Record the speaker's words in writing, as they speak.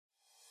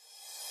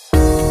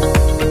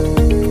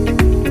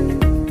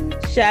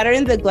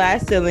Shattering the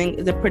Glass Ceiling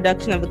is a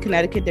production of the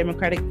Connecticut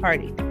Democratic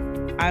Party.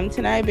 I'm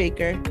Tanaya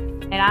Baker.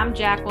 And I'm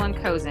Jacqueline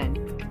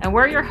Cozen. And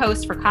we're your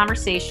hosts for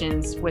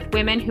conversations with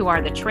women who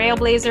are the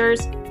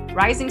trailblazers,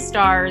 rising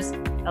stars,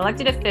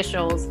 elected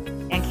officials,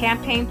 and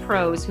campaign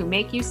pros who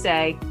make you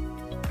say,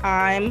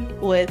 I'm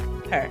with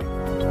her.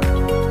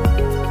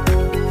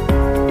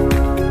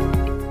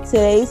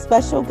 Today's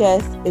special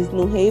guest is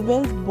New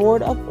Haven's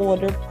Board of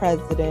Order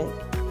President,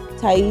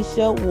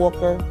 Taisha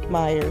Walker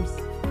Myers.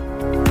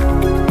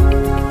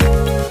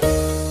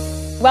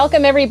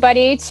 Welcome,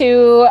 everybody,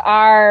 to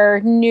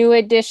our new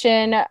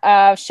edition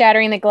of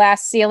Shattering the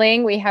Glass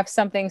Ceiling. We have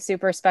something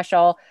super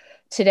special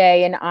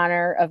today in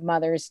honor of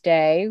Mother's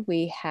Day.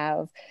 We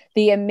have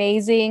the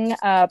amazing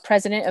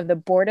president of the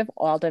Board of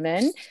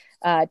Aldermen,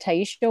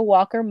 Taisha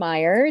Walker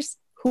Myers,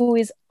 who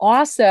is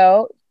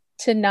also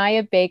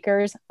Tanaya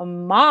Baker's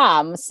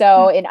mom.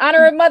 So in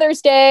honor of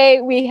Mother's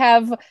Day, we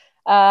have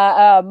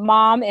a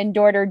mom and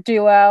daughter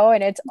duo,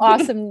 and it's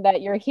awesome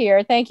that you're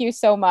here. Thank you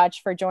so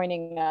much for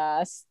joining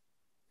us.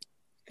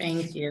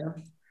 Thank you.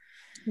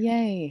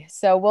 Yay.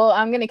 So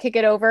I'm going to kick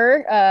it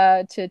over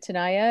to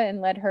Tanaya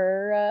and let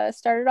her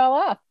start it all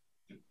off.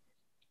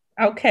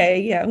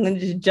 Okay, yeah, I'm going to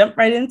just jump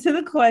right into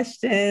the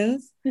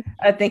questions.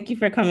 Thank you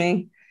for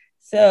coming.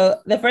 So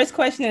the first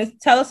question is,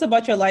 tell us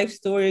about your life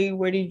story.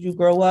 Where did you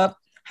grow up?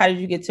 How did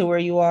you get to where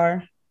you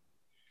are?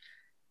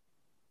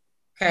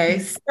 Okay,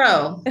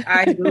 so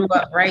I grew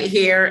up right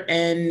here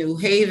in New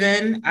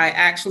Haven. I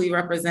actually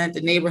represent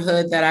the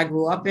neighborhood that I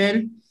grew up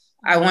in.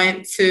 I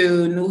went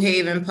to New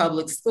Haven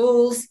Public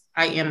Schools.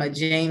 I am a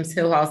James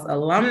Hillhouse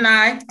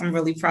alumni. I'm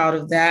really proud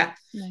of that.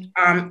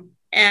 Nice.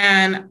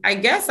 And I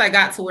guess I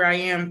got to where I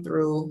am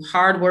through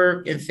hard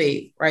work and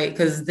faith, right?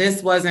 Because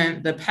this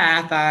wasn't the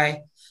path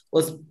I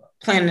was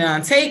planning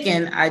on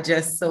taking. I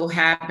just so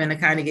happened to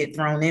kind of get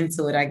thrown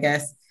into it, I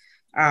guess.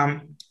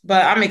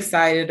 But I'm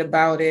excited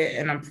about it,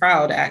 and I'm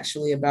proud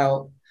actually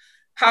about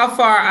how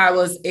far I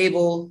was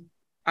able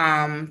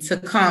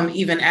to come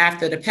even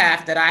after the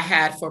path that I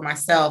had for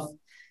myself.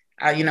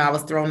 I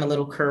was thrown a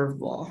little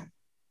curveball.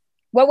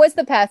 What was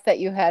the path that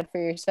you had for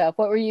yourself?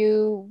 What were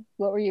you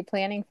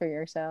planning for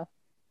yourself?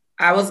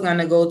 I was going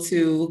to go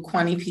to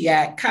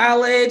Quinnipiac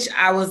College.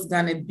 I was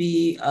going to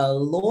be a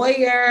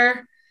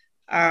lawyer.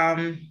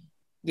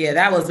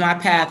 That was my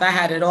path. I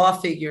had it all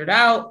figured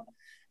out.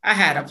 I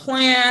had a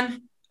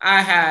plan.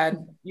 I had,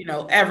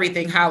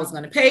 everything, how I was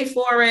going to pay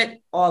for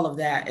it, all of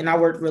that. And I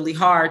worked really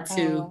hard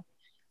to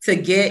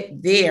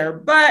get there.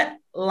 But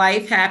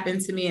life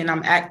happened to me, and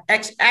I'm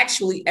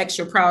actually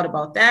extra proud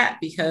about that,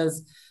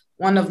 because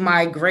one of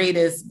my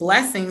greatest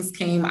blessings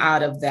came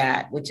out of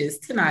that, which is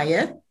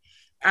Tanaya.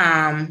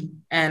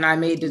 And I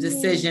made the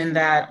decision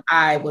that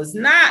I was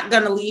not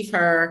going to leave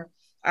her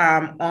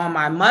on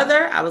my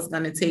mother. I was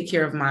going to take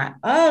care of my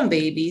own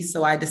baby.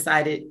 So I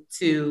decided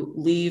to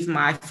leave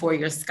my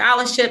 4-year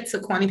scholarship to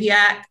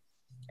Quinnipiac,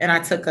 and I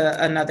took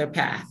another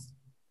path.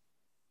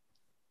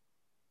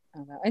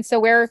 And so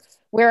where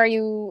are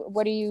you?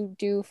 What do you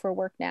do for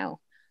work now?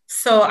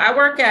 So I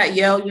work at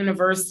Yale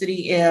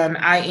University, and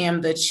I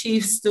am the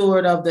chief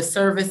steward of the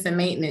Service and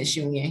Maintenance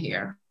Union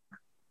here.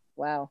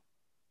 Wow.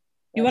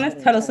 You want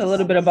to tell us a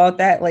little bit about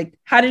that? Like,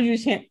 how did you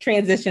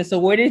transition? So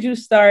where did you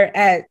start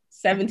at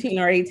 17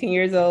 or 18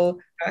 years old?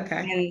 Okay.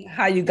 And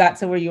how you got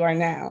to where you are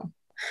now?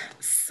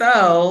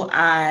 So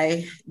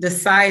I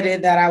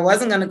decided that I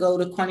wasn't going to go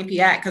to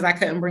Quinnipiac because I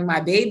couldn't bring my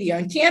baby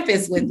on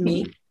campus with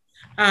me.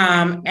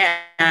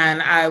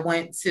 And I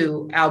went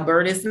to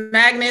Albertus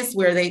Magnus,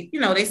 where they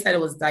said it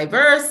was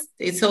diverse.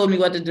 They told me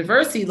what the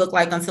diversity looked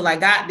like until I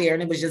got there,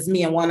 and it was just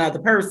me and one other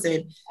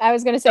person. I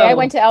was going to say, I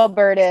went to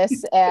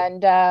Albertus,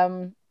 and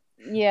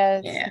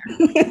yeah.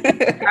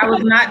 I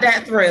was not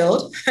that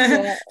thrilled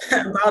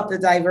about the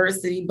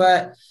diversity,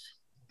 but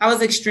I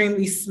was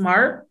extremely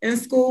smart in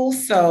school.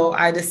 So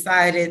I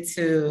decided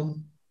to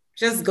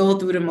just go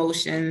through the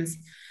motions.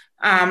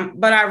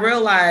 But I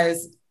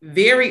realized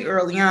very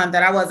early on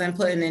that I wasn't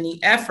putting any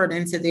effort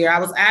into there. I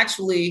was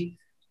actually,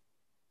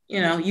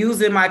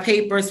 using my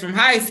papers from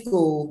high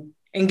school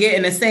and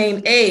getting the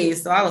same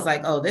A's. So I was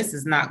like, oh, this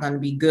is not going to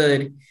be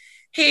good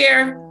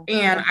here.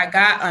 And I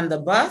got on the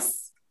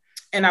bus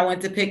and I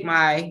went to pick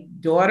my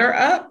daughter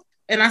up,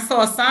 and I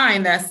saw a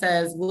sign that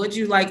says, would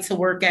you like to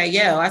work at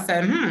Yale? I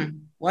said,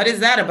 what is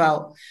that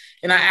about?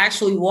 And I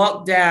actually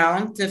walked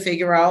down to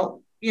figure out,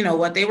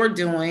 what they were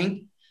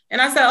doing.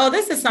 And I said, oh,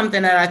 this is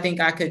something that I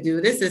think I could do.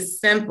 This is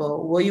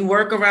simple. Will you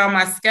work around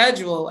my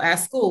schedule at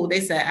school?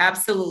 They said,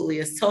 absolutely.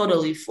 It's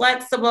totally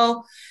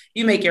flexible.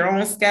 You make your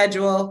own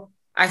schedule.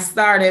 I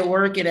started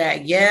working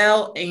at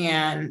Yale.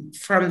 And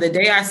from the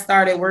day I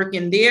started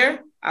working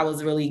there, I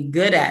was really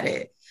good at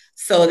it.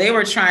 So they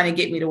were trying to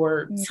get me to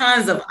work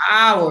tons of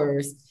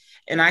hours.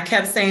 And I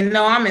kept saying,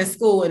 no, I'm in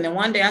school. And then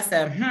one day I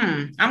said,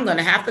 I'm going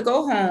to have to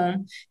go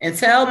home and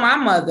tell my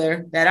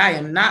mother that I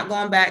am not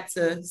going back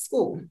to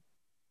school.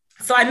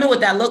 So I knew what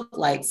that looked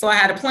like. So I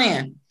had a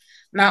plan.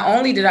 not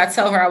only did I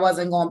tell her I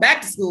wasn't going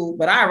back to school,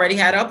 but I already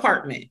had an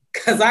apartment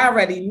because I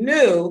already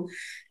knew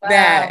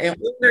that in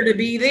order to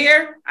be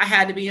there, I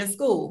had to be in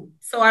school.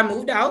 So I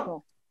moved out.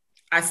 Cool.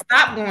 I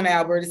stopped going to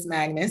Albertus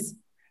Magnus.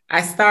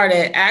 I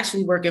started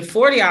actually working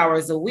 40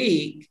 hours a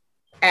week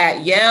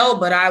at Yale,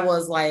 but I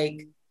was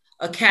like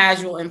a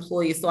casual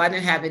employee. So I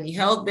didn't have any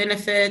health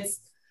benefits.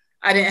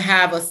 I didn't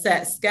have a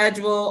set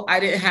schedule.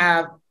 I didn't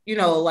have,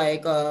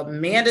 like a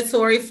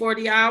mandatory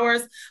 40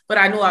 hours, but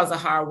I knew I was a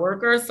hard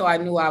worker. So I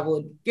knew I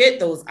would get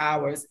those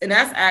hours. And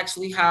that's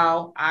actually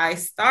how I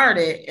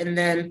started. And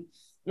then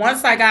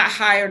once I got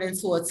hired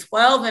into a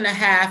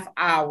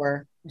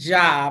 12.5-hour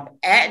job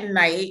at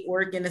night,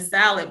 working a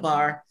salad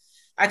bar,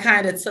 I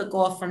kind of took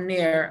off from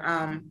there.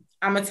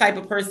 I'm a type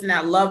of person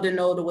that love to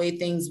know the way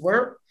things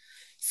work.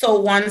 So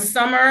one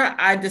summer,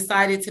 I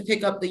decided to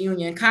pick up the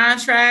union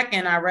contract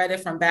and I read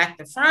it from back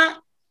to front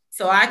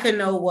so I could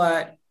know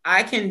what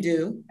I can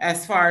do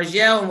as far as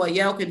Yale and what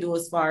Yale can do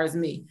as far as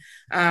me.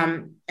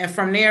 And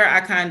from there,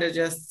 I kind of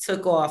just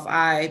took off.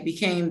 I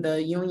became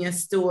the union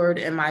steward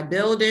in my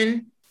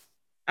building.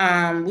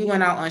 We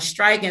went out on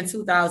strike in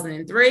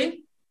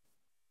 2003.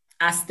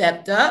 I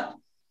stepped up.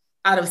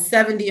 Out of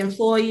 70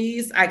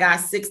 employees, I got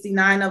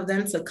 69 of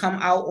them to come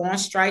out on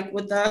strike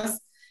with us.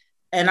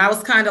 And I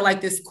was kind of like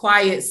this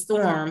quiet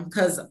storm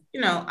because,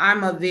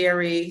 I'm not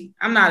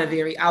a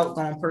very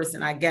outgoing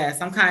person, I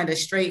guess. I'm kind of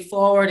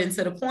straightforward and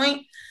to the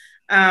point.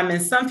 And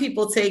some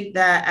people take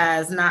that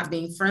as not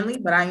being friendly,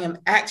 but I am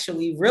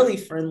actually really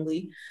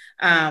friendly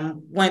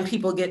when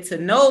people get to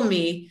know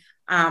me.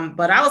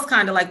 But I was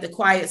kind of like the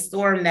quiet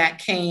storm that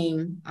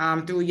came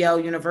through Yale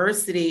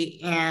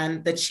University.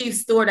 And the chief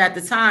steward at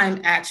the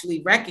time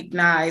actually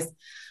recognized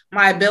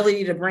my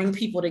ability to bring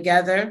people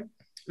together,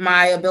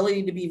 my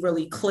ability to be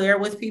really clear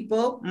with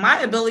people,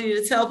 my ability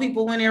to tell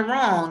people when they're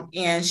wrong.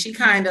 And she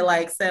kind of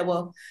like said,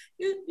 well,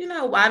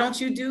 why don't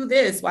you do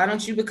this? Why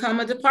don't you become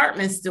a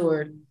department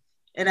steward?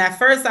 And at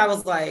first I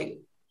was like,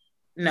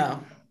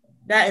 no,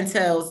 that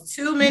entails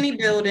too many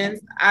buildings.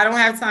 I don't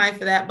have time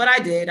for that. But I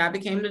did. I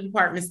became the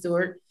department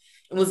steward.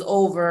 It was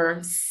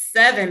over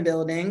 7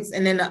 buildings.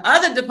 And then the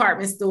other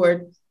department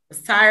steward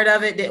was tired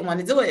of it, didn't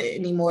want to do it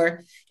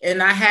anymore.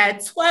 And I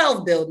had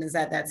 12 buildings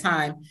at that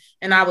time.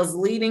 And I was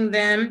leading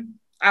them.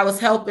 I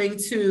was helping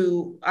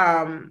to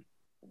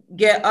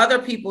get other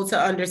people to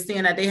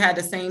understand that they had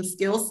the same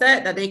skill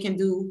set, that they can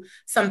do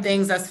some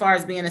things as far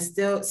as being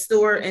a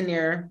steward in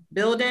their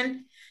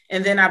building.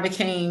 And then I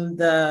became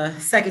the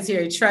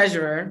secretary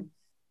treasurer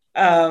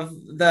of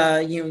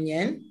the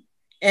union.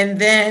 And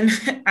then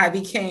I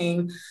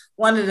became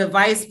one of the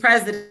vice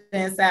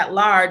presidents at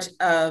large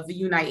of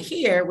Unite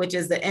Here, which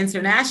is the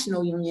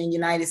international union,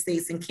 United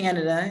States and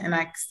Canada. And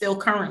I still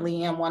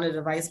currently am one of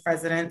the vice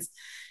presidents.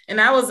 And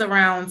that was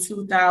around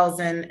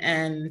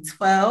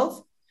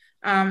 2012.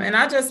 And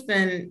I've just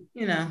been,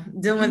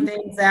 doing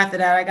things after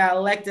that. I got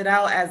elected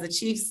out as the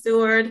chief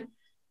steward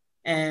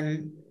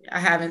and I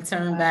haven't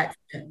turned back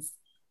since.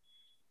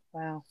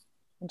 Wow.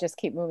 And just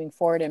keep moving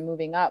forward and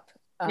moving up.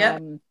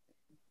 Yep.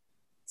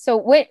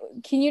 So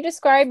can you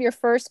describe your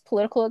first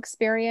political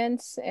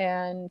experience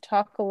and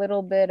talk a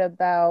little bit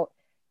about,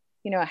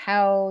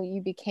 how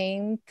you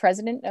became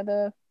president of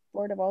the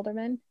Board of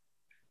Aldermen?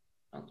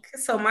 Okay.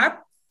 So my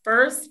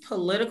first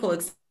political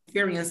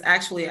experience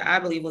actually, I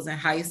believe, was in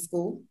high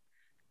school.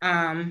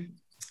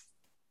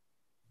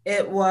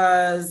 It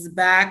was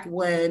back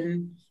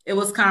when it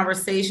was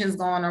conversations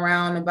going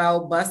around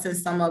about busing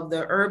some of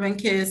the urban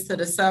kids to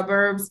the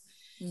suburbs.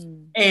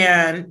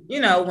 And,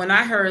 when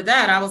I heard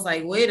that, I was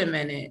like, wait a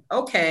minute.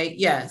 Okay,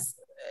 yes,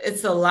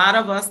 it's a lot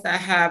of us that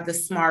have the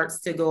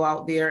smarts to go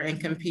out there and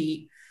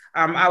compete.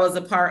 I was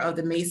a part of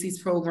the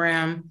Macy's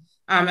program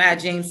at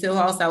James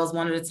Hillhouse. That was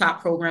one of the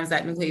top programs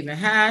that New Haven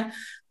had.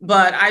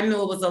 But I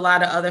knew it was a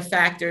lot of other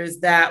factors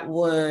that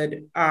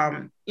would,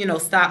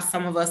 stop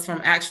some of us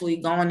from actually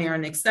going there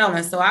and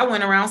excelling. So I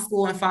went around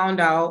school and found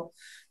out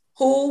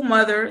who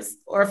mothers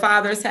or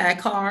fathers had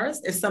cars,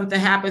 if something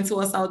happened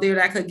to us out there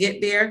that could get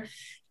there.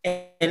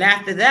 And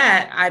after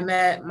that, I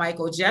met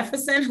Michael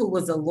Jefferson, who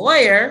was a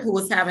lawyer, who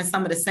was having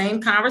some of the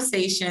same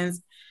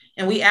conversations.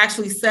 And we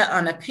actually sat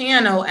on a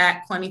panel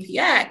at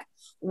Quinnipiac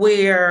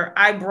where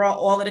I brought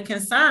all of the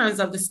concerns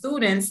of the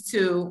students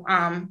to,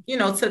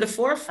 to the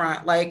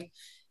forefront. Like,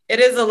 it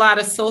is a lot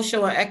of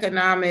social and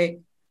economic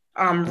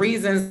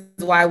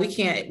reasons why we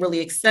can't really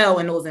excel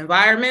in those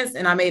environments.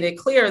 And I made it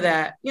clear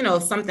that,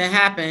 if something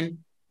happened,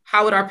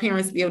 how would our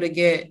parents be able to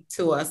get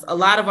to us? A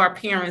lot of our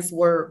parents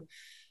work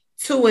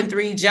 2 and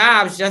 3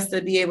 jobs just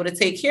to be able to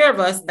take care of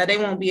us, that they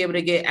won't be able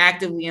to get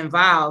actively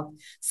involved.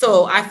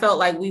 So I felt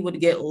like we would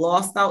get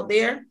lost out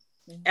there.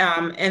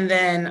 And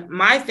then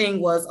my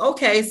thing was,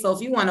 okay, so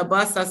if you want to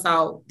bus us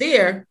out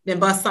there, then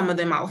bus some of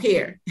them out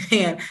here.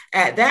 And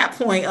at that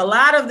point, a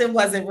lot of them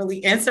wasn't really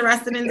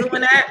interested in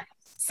doing that.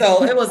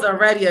 So it was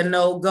already a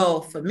no-go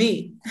for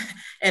me.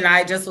 And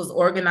I just was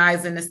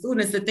organizing the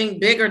students to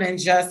think bigger than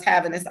just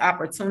having this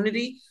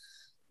opportunity,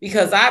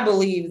 because I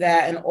believe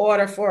that in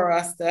order for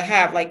us to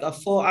have like a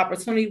full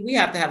opportunity, we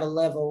have to have a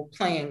level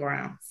playing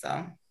ground.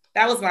 So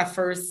that was my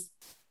first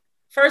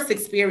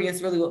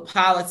experience really with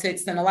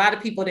politics. And a lot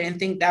of people didn't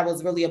think that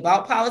was really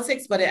about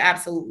politics, but it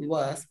absolutely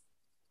was.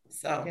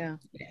 So yeah,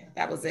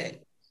 that was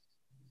it.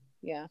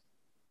 Yeah.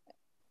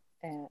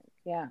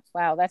 Yeah.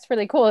 Wow. That's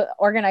really cool.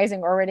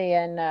 Organizing already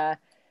in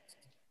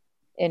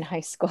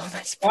high school.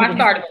 That's I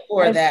started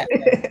before that.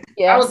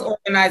 Yeah. I was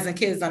organizing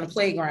kids on the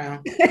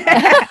playground.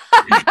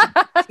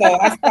 So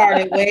I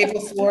started way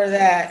before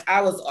that.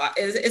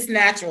 It's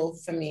natural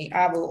for me.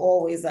 I was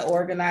always an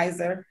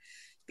organizer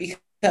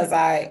because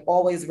I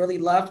always really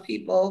loved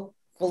people,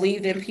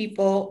 believed in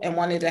people, and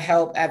wanted to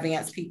help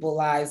advance people's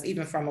lives,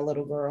 even from a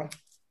little girl.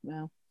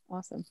 Wow.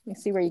 Awesome. You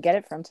see where you get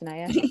it from,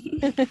 Tanaya.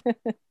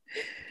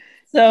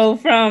 So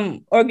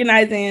from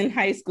organizing in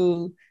high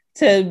school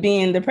to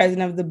being the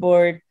president of the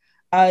board,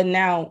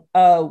 now,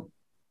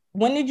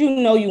 when did you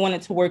know you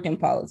wanted to work in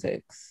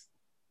politics?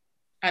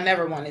 I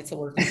never wanted to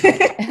work in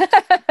politics.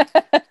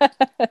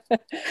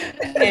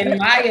 In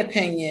my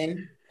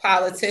opinion,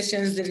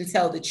 politicians didn't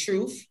tell the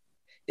truth.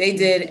 They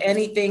did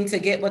anything to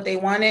get what they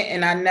wanted,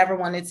 and I never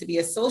wanted to be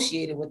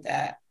associated with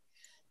that.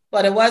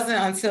 But it wasn't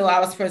until I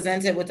was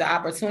presented with the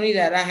opportunity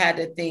that I had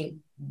to think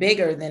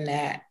bigger than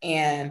that.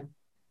 And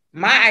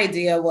my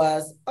idea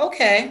was,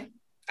 okay,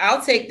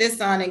 I'll take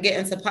this on and get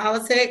into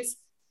politics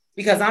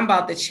because I'm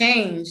about to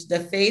change the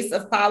face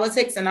of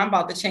politics and I'm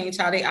about to change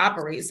how they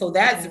operate. So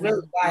that's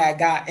really why I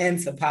got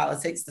into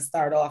politics to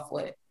start off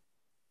with.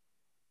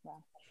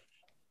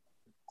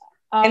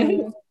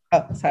 Sorry.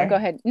 Oh, go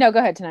ahead. No, go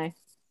ahead, Tanaya.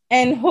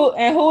 And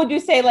who would you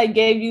say like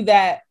gave you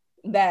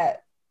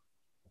that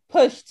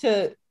push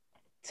to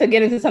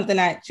get into something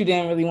that you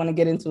didn't really want to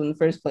get into in the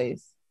first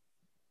place?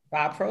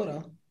 Bob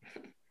Proto.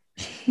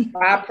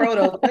 Bob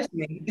Proto pushed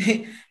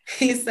me.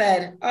 He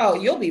said, "Oh,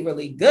 you'll be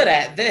really good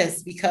at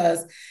this,"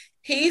 because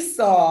he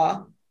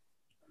saw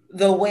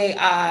the way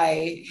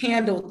I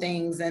handled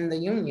things in the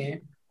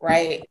union,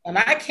 right? When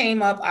I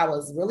came up, I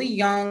was really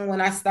young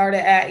when I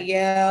started at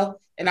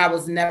Yale, and I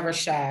was never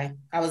shy.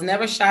 I was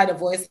never shy to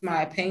voice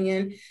my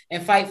opinion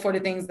and fight for the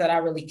things that I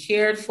really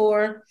cared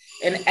for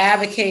and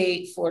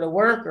advocate for the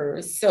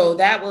workers. So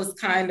that was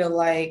kind of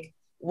like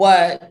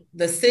what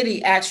the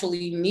city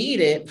actually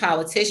needed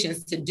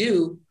politicians to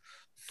do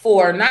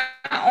for not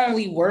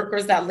only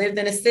workers that lived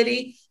in the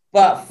city,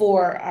 but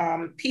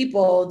for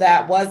people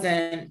that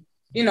wasn't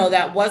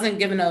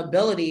given the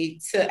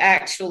ability to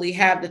actually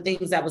have the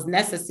things that was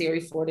necessary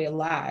for their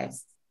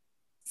lives.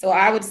 So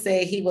I would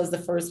say he was the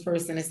first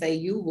person to say,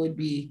 you would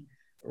be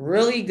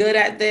really good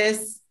at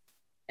this.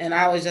 And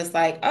I was just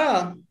like,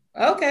 oh,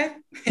 okay.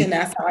 And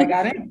that's how I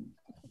got in.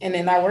 And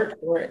then I worked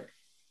for it.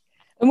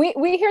 And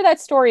we hear that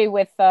story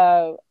with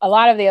a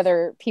lot of the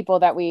other people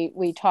that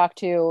we talk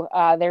to.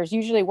 There's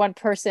usually one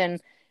person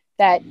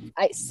that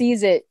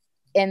sees it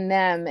in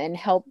them and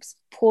helps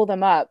pull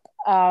them up.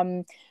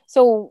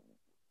 So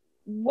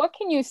what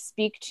can you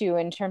speak to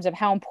in terms of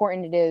how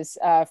important it is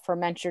for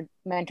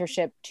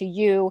mentorship to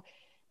you?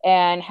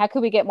 And how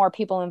could we get more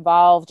people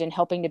involved in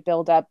helping to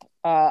build up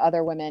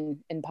other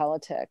women in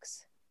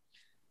politics?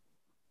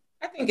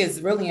 I think it's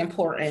really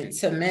important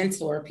to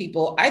mentor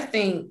people. I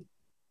think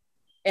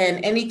in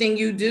anything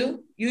you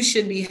do, you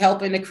should be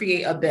helping to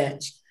create a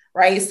bench,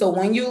 right? So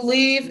when you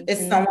leave,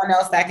 it's someone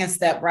else that can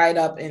step right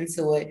up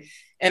into it.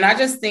 And I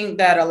just think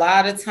that a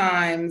lot of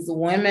times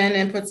women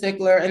in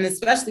particular, and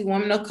especially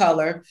women of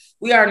color,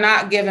 we are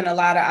not given a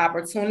lot of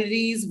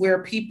opportunities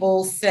where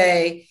people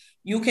say,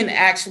 you can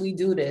actually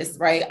do this,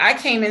 right? I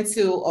came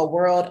into a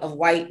world of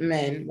white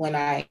men when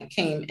I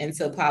came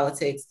into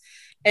politics.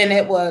 And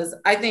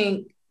I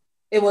think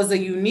it was a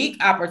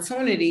unique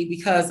opportunity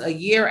because a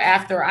year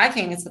after I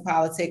came into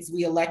politics,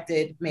 we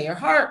elected Mayor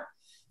Hart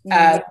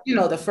as,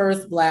 the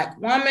first Black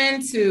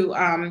woman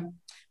to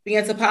be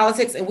into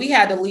politics. And we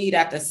had to lead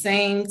at the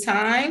same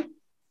time.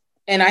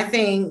 And I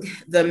think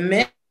the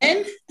men,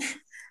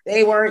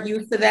 they weren't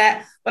used to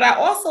that. But I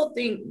also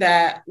think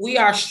that we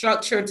are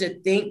structured to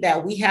think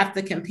that we have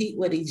to compete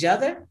with each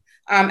other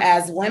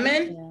as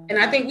women. Yeah.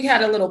 And I think we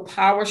had a little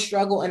power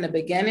struggle in the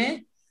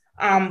beginning.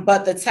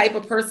 But the type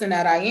of person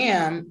that I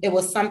am, it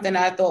was something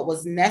I thought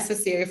was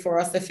necessary for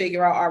us to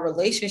figure out our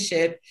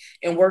relationship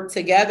and work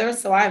together.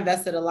 So I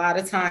invested a lot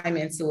of time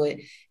into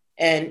it.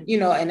 And,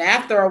 and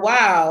after a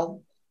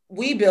while,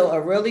 we built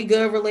a really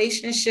good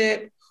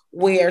relationship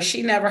where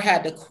she never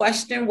had to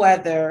question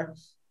whether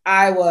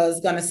I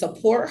was going to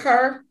support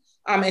her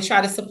and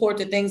try to support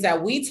the things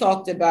that we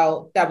talked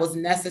about that was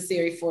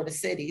necessary for the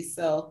city.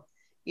 So,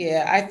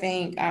 yeah, I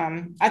think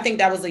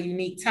that was a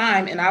unique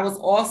time. And I was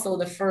also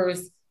the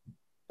first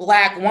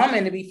Black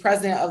woman to be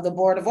president of the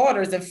Board of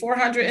Orders in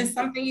 400 and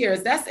something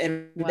years. That's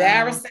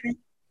embarrassing. Wow.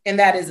 And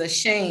that is a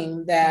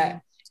shame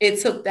that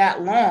it took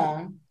that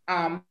long.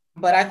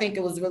 But I think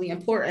it was really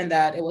important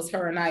that it was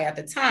her and I at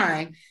the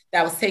time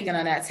that was taking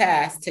on that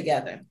task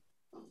together.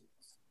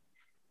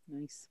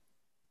 Nice.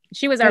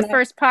 She was our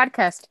first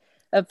podcast,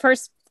 the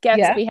first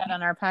guest we had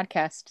on our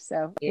podcast.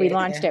 So we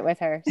launched it with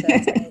her. So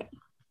that's nice.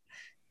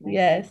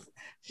 Yes.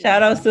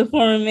 Shout outs to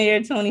former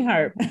Mayor Toni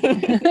Harp.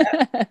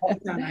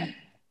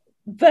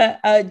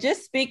 But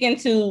just speaking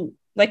to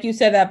like you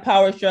said, that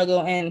power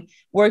struggle and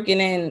working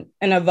in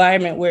an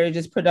environment where it's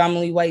just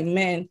predominantly white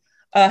men.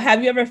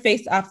 Have you ever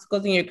faced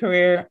obstacles in your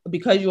career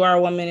because you are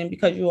a woman and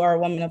because you are a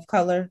woman of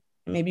color?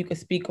 Maybe you could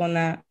speak on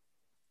that.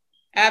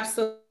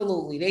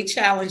 Absolutely. They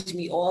challenge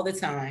me all the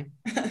time.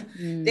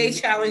 They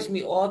challenge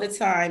me all the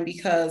time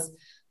because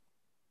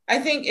I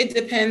think it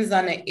depends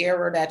on the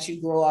era that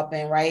you grow up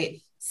in,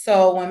 right?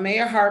 So when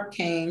Mayor Harp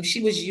came,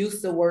 she was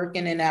used to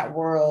working in that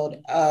world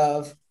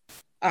of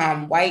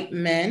white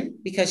men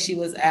because she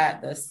was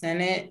at the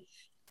Senate.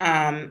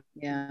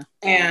 Yeah.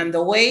 And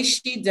the way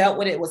she dealt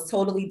with it was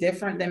totally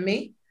different than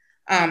me.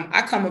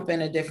 I come up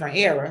in a different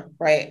era,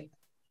 right?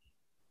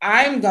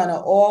 I'm going to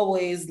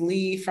always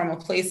lead from a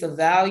place of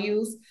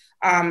values.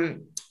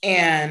 And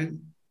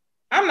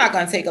I'm not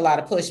going to take a lot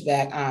of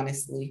pushback,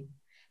 honestly,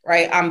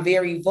 right? I'm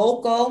very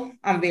vocal,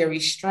 I'm very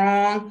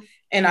strong,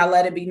 and I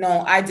let it be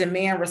known. I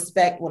demand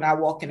respect when I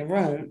walk in the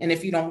room. And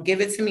if you don't give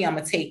it to me, I'm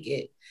going to take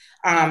it.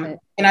 And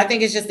I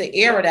think it's just the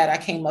era that I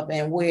came up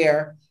in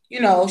where,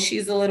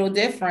 she's a little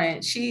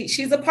different.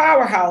 She's a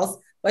powerhouse,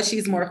 but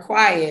she's more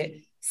quiet.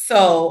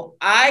 So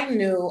I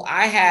knew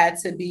I had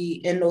to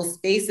be in those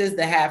spaces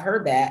to have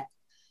her back.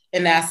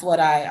 And that's what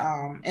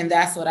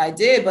I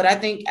did. But I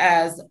think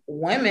as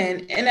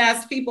women and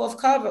as people of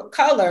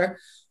color,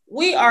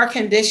 we are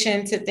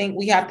conditioned to think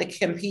we have to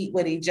compete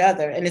with each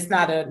other, and it's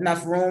not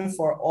enough room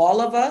for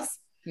all of us.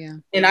 Yeah.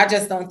 And I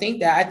just don't think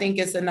that. I think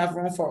it's enough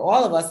room for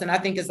all of us. And I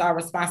think it's our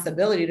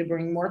responsibility to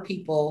bring more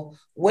people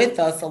with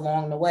us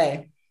along the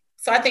way.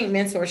 So I think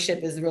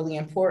mentorship is really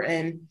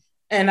important.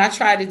 And I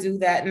try to do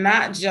that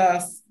not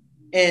just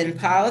in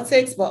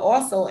politics, but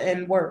also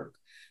in work,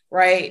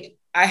 right?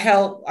 I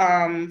help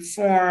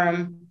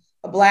form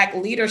a Black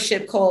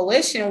leadership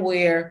coalition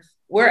where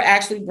we're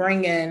actually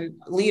bringing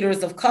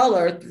leaders of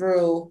color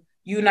through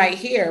Unite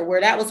Here,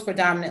 where that was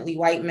predominantly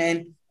white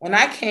men. When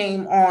I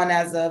came on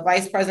as a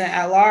vice president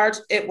at large,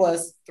 it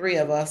was 3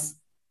 of us.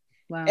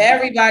 Wow.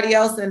 Everybody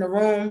else in the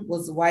room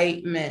was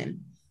white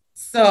men.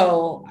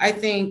 So I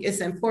think it's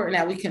important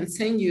that we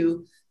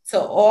continue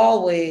to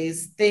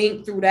always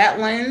think through that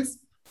lens,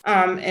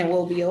 and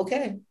we'll be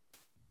okay.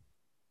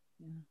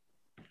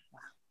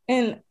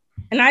 And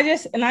I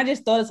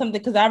just thought of something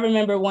because I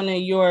remember one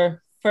of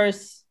your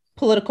first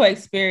political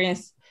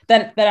experience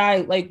that I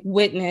like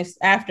witnessed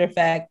after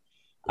fact.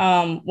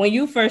 When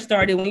you first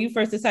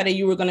decided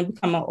you were going to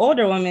become an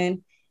older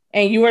woman,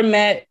 and you were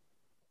met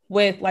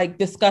with like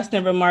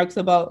disgusting remarks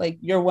about like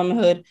your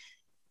womanhood,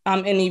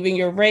 and even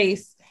your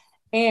race,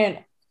 and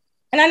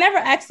I never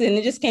asked it, and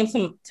it just came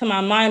to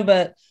my mind.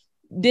 But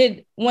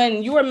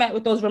when you were met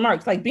with those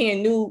remarks, like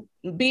being new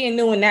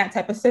in that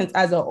type of sense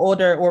as an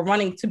older or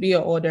running to be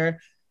an older,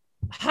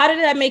 how did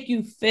that make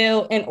you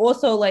feel? And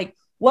also, like,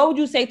 what would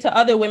you say to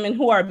other women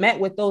who are met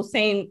with those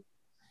same,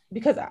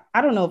 because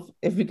I don't know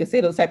if we could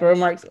say those type of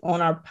remarks on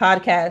our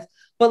podcast,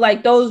 but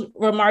like those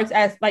remarks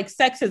as like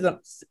sexism.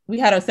 We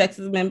had a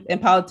sexism in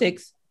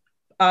politics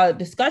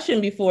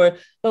discussion before,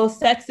 those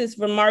sexist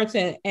remarks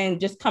and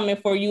just coming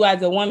for you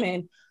as a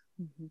woman.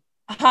 Mm-hmm.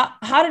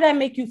 How did that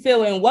make you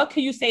feel? And what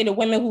can you say to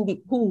women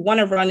who want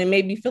to run and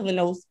maybe getting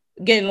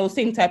those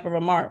same type of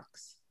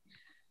remarks?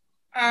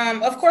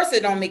 Of course,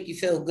 it don't make you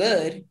feel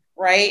good,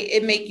 right?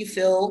 It make you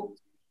feel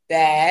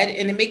bad,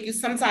 and it make you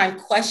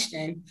sometimes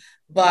question.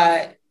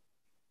 But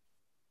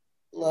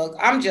look,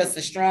 I'm just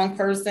a strong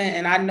person,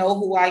 and I know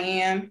who I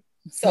am.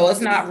 So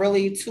it's not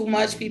really too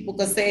much people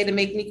could say to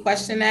make me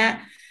question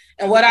that.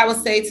 And what I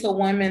would say to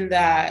women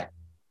that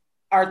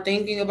are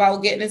thinking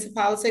about getting into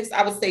politics,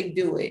 I would say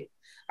do it.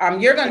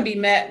 You're going to be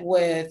met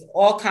with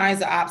all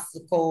kinds of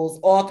obstacles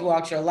all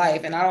throughout your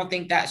life. And I don't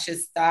think that should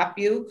stop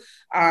you.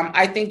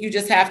 I think you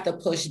just have to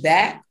push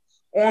back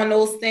on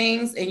those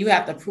things, and you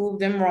have to prove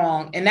them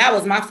wrong. And that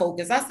was my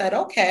focus. I said,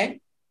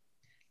 okay,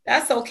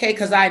 that's okay,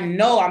 because I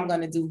know I'm going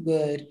to do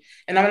good.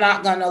 And I'm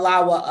not going to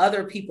allow what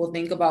other people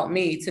think about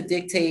me to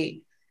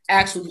dictate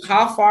actually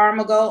how far I'm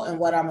going to go and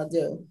what I'm going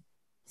to do.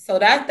 So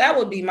that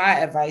would be my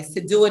advice,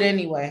 to do it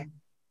anyway.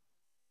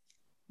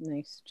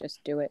 Nice.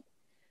 Just do it.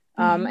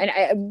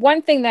 And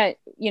one thing that,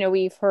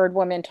 we've heard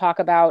women talk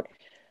about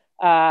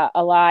a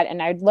lot,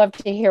 and I'd love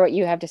to hear what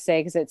you have to say,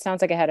 because it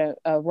sounds like it had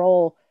a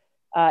role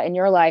in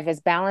your life,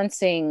 is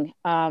balancing,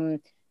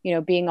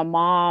 being a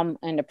mom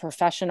and a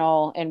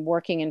professional and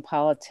working in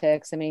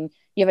politics. I mean,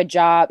 you have a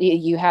job,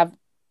 you have,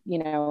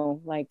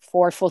 like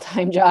 4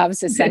 full-time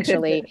jobs,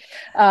 essentially.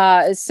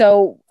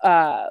 So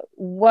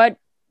what,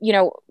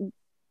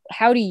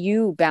 how do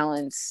you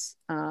balance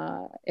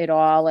it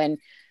all? And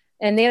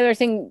the other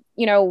thing,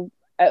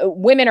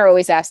 women are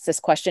always asked this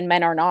question,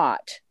 men are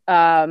not.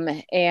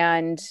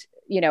 And,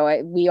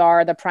 we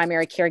are the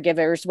primary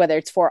caregivers, whether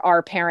it's for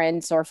our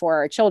parents or for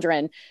our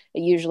children.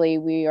 Usually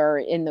we are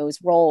in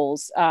those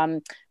roles.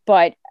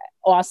 But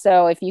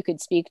also, if you could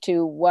speak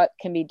to what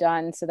can be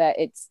done so that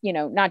it's,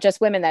 not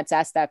just women that's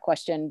asked that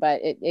question,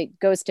 but it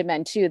goes to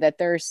men too, that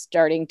they're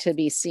starting to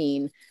be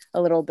seen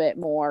a little bit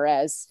more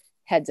as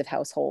heads of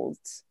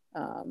households,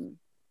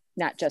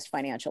 not just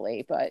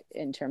financially, but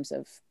in terms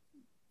of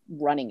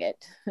running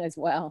it as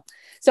well.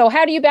 So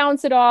how do you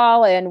balance it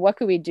all, and what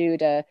could we do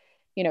to,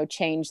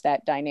 change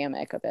that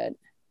dynamic a bit?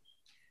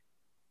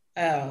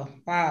 Oh,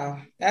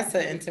 wow. That's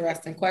an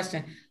interesting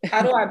question.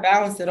 How do I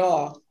balance it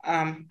all?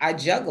 I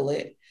juggle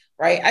it,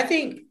 right? I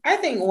think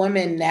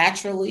women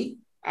naturally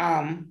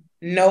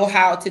know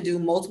how to do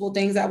multiple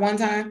things at one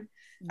time.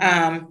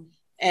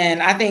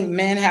 And I think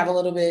men have a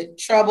little bit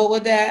trouble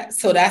with that.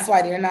 So that's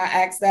why they're not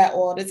asked that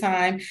all the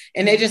time.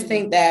 And they just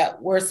think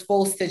that we're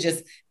supposed to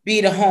just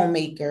be the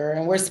homemaker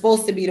and we're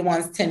supposed to be the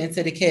ones tending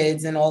to the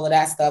kids and all of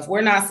that stuff.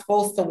 We're not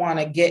supposed to want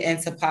to get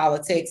into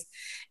politics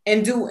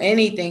and do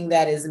anything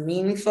that is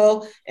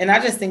meaningful. And I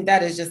just think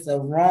that is just a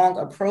wrong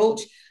approach.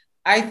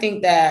 I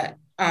think that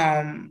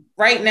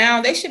right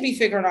now they should be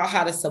figuring out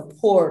how to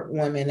support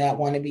women that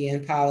want to be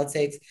in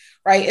politics,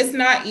 right? It's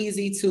not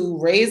easy to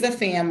raise a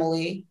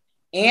family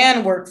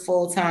and work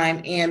full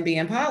time and be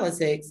in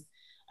politics.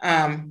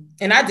 And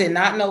I did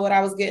not know what I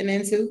was getting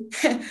into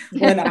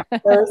when I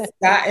first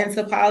got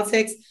into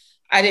politics.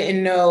 I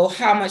didn't know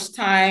how much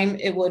time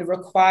it would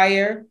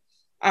require.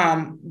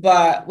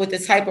 But with the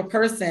type of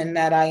person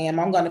that I am,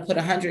 I'm going to put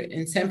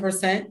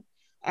 110%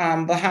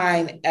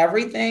 behind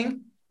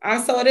everything.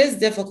 So it is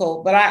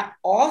difficult, but I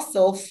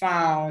also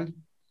found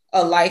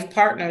a life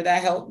partner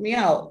that helped me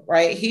out,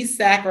 right? He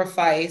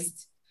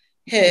sacrificed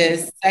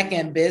his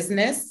second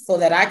business so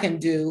that I can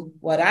do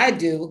what I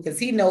do, because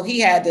he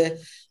had to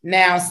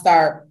now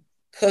start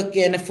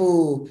cooking the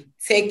food,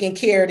 taking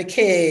care of the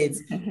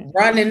kids,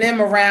 running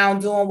them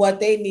around, doing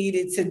what they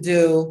needed to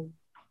do,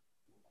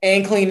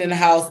 and cleaning the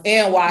house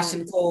and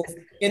washing clothes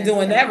and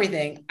doing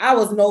everything. I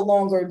was no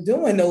longer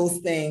doing those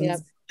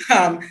things.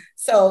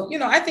 So,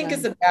 I think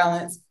it's a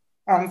balance.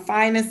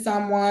 Finding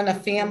someone, a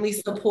family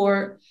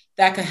support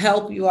that can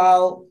help you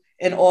out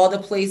in all the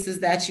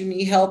places that you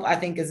need help, I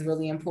think is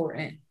really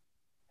important.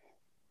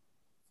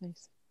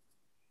 Nice.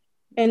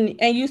 And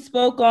you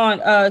spoke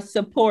on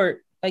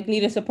support, like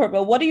needing support,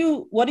 but what do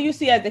you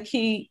see as the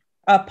key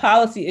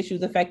policy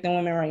issues affecting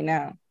women right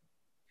now?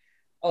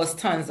 Oh, it's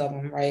tons of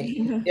them, right?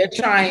 They're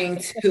trying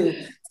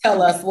to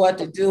tell us what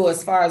to do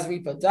as far as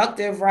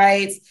reproductive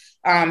rights,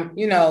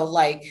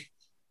 like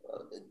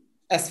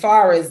as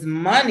far as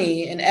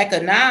money and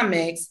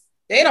economics.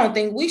 They don't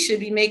think we should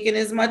be making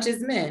as much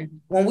as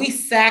men when we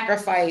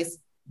sacrifice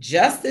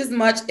just as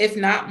much, if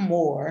not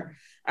more.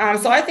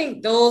 So I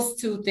think those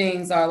two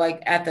things are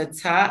like at the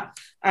top.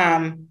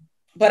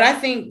 But I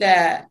think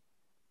that,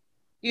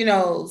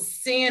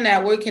 seeing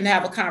that we can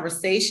have a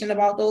conversation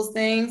about those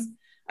things,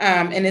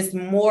 and it's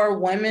more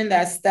women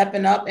that's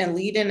stepping up and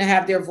leading to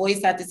have their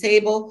voice at the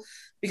table,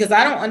 because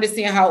I don't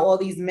understand how all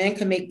these men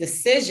can make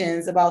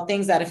decisions about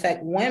things that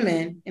affect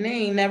women and they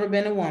ain't never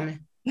been a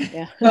woman.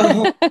 Yeah.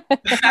 So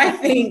I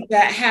think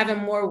that having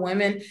more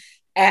women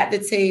at the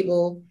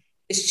table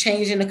is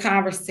changing the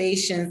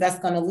conversations that's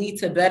going to lead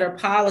to better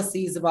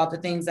policies about the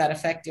things that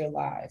affect their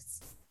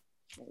lives.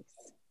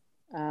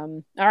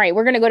 All right,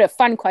 we're going to go to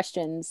fun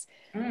questions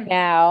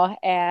now.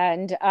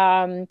 And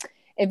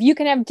if you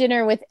can have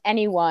dinner with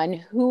anyone,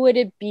 who would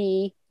it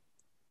be,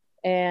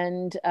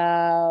 and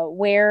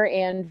where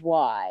and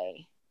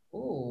why?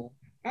 Ooh.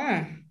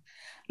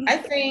 I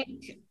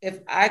think if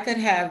I could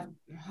have,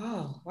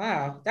 oh,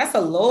 wow, that's a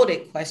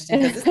loaded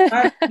question, because it's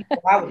not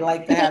people I would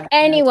like to have.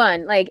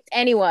 Anyone,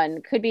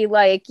 could be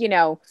like, I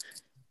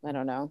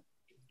don't know.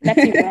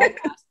 Betsy Ross.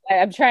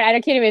 I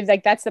can't even,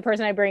 like, that's the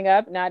person I bring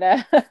up, not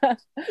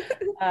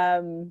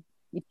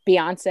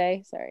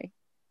Beyonce, sorry.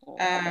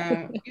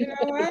 You know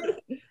what?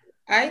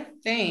 I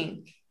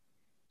think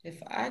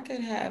if I could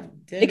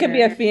have dinner. It could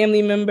be a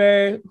family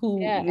member who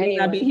may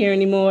not be here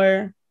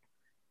anymore.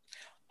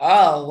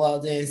 Oh,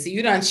 well then, so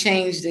you done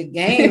changed the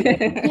game.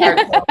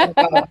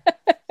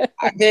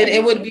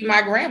 It would be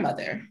my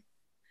grandmother.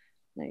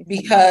 Nice.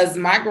 Because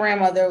my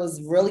grandmother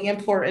was really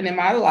important in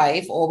my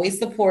life, always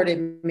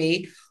supported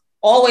me,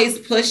 always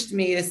pushed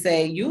me to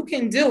say, you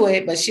can do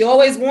it. But she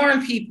always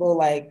warned people,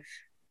 like,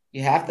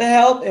 you have to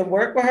help and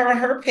work with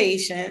her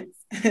patience.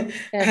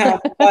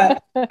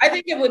 But I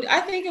think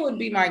it would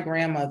be my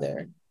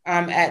grandmother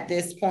at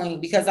this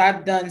point, because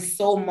I've done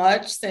so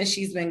much since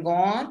she's been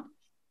gone.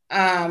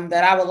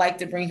 That I would like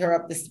to bring her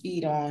up to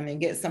speed on and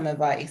get some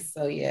advice.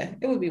 So yeah,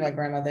 it would be my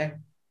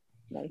grandmother.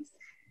 Nice.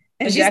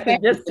 And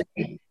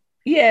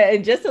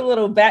just a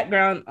little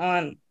background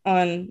on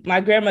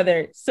my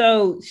grandmother.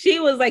 So she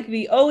was like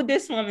the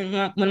oldest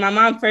woman when my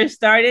mom first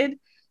started.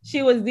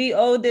 She was the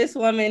oldest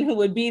woman who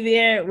would be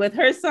there with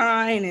her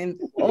sign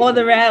and all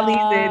the rallies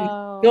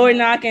and door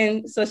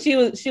knocking. So she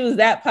was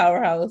that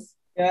powerhouse.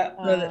 Yeah,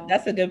 so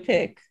that's a good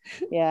pick.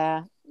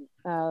 Yeah.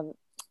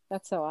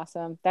 That's so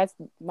awesome. That's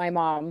my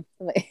mom.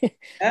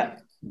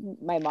 Yep.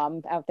 My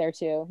mom out there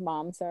too.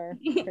 Moms are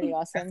pretty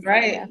awesome. That's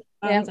right. Yeah.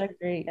 Moms are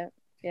great.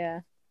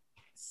 Yeah.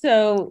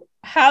 So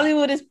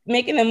Hollywood is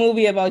making a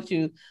movie about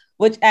you.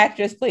 Which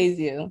actress plays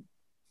you?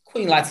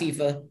 Queen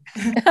Latifah.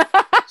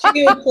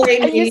 She would play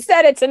me. You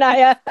said it,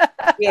 Tanaya.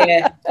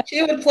 Yeah,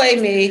 she would play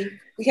me,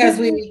 because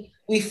we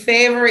we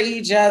favor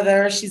each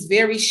other. She's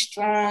very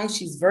strong.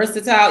 She's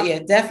versatile. Yeah,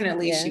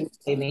 definitely. Yeah. She would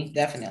play me.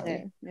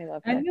 Definitely. I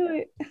love I that. knew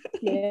it.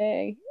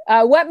 Yay.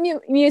 What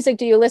music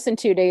do you listen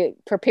to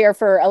prepare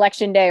for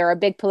election day or a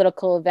big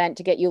political event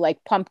to get you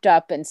like pumped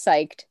up and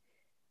psyched?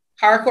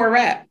 Hardcore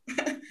rap.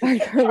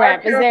 Hardcore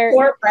rap.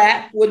 Hardcore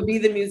rap would be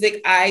the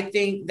music. I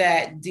think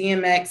that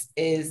DMX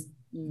is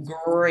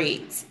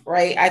great,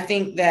 right? I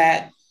think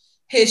that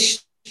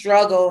his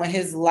struggle and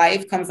his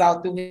life comes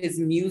out through his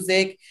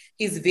music.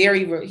 He was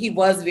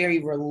very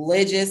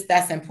religious.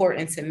 That's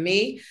important to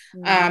me.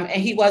 And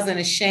he wasn't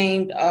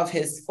ashamed of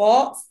his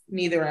faults.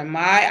 Neither am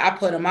I. I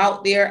put him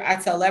out there. I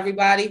tell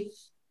everybody,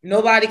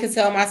 nobody can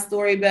tell my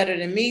story better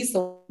than me.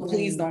 So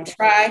please don't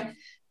try.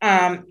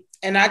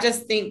 And I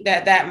just think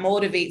that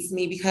motivates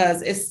me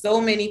because it's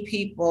so many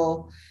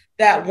people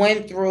that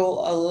went through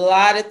a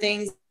lot of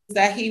things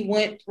that he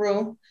went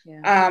through,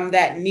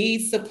 that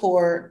need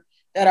support,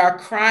 that are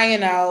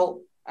crying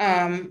out,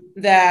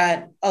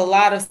 that a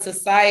lot of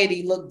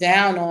society look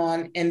down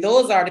on. And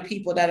those are the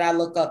people that I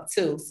look up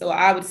to. So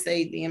I would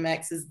say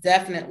DMX is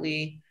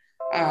definitely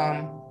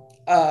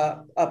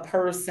a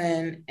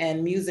person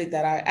and music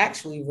that I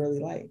actually really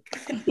like.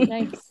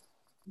 Nice.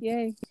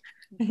 Yay.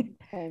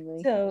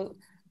 So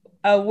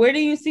where do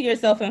you see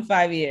yourself in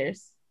 5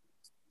 years?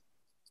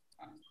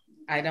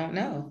 I don't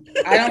know.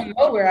 I don't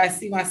know where I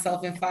see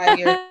myself in 5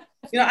 years.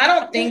 I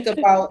don't think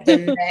about the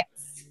next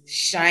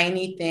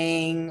shiny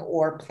thing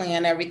or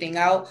plan everything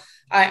out.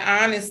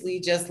 I honestly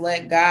just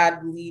let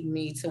God lead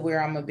me to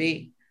where I'm going to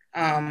be.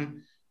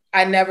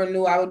 I never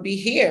knew I would be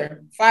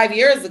here 5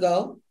 years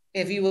ago.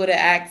 If you would have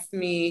asked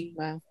me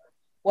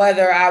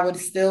whether I would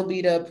still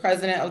be the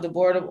president of the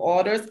board of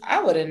auditors,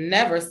 I would have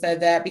never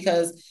said that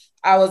because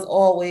I was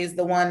always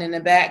the one in the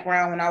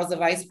background when I was the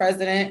vice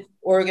president,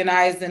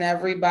 organizing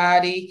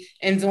everybody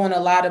and doing a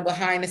lot of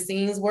behind the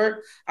scenes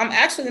work. I'm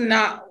actually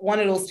not one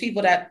of those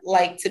people that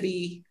like to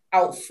be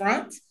out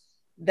front.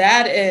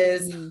 That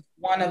is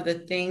one of the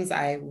things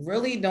I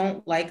really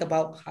don't like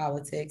about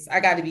politics. I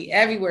got to be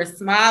everywhere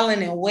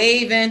smiling and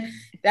waving.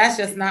 That's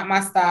just not my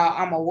style.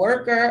 I'm a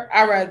worker.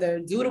 I rather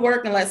do the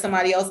work and let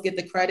somebody else get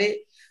the credit.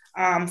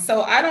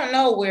 So I don't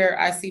know where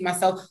I see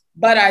myself,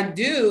 but I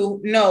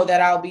do know that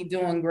I'll be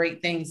doing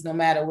great things no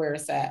matter where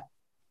it's at.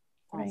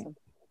 Awesome.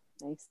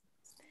 Nice.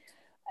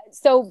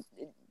 So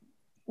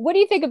what do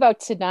you think about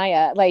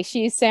Tanaya? Like,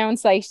 she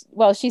sounds like,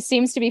 well, she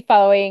seems to be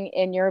following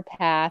in your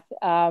path.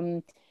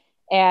 And,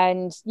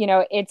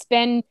 it's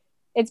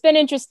been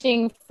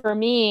interesting for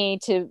me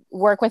to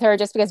work with her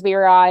just because we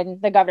were on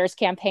the governor's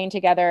campaign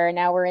together and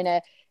now we're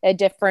in a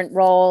different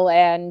role.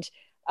 And,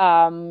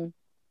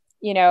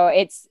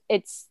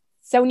 it's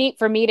so neat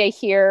for me to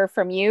hear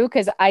from you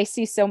because I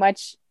see so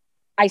much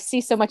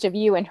of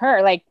you in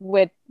her, like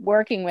with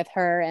working with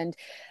her. And,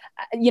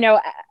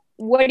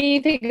 what do you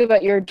think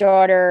about your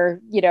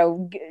daughter?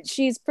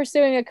 She's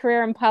pursuing a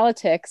career in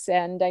politics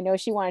and I know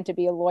she wanted to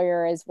be a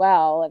lawyer as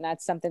well. And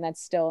that's something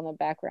that's still in the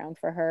background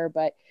for her.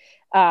 But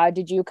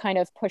did you kind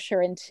of push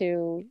her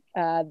into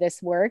this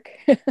work?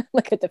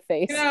 Look at the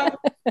face.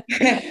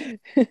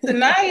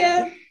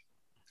 Tanaya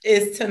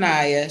is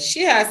Tanaya.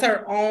 She has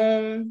her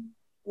own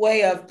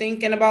way of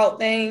thinking about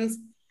things.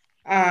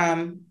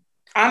 I'm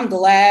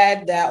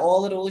glad that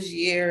all of those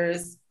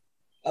years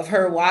of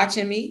her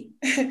watching me,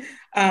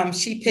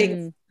 she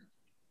picked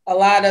a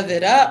lot of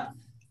it up.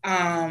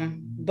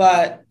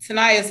 But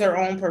Tanaya is her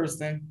own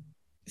person.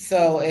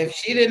 So if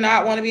she did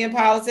not want to be in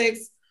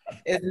politics,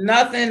 it's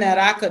nothing that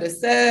I could have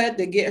said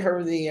to get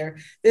her there.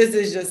 This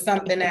is just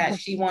something that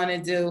she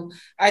wanted to do.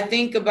 I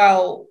think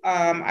about,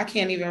 I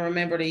can't even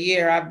remember the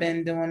year. I've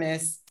been doing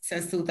this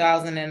since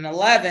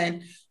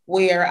 2011,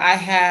 where I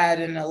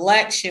had an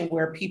election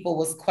where people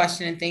was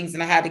questioning things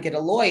and I had to get a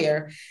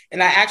lawyer.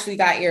 And I actually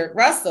got Eric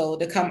Russell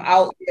to come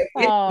out there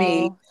with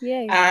me.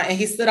 And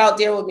he stood out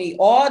there with me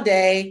all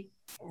day,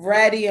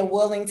 ready and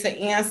willing to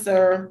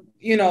answer,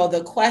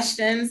 the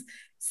questions.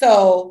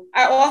 So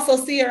I also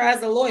see her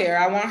as a lawyer.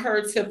 I want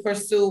her to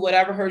pursue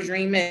whatever her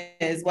dream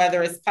is,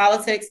 whether it's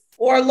politics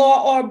or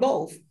law or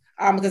both.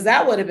 Because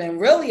that would have been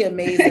really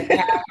amazing to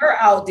have her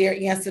out there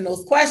answering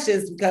those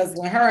questions, because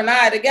when her and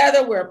I are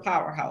together, we're a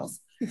powerhouse.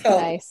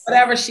 So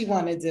whatever she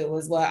want to do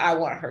is what I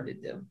want her to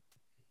do.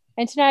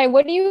 And Tanaya,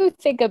 what do you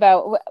think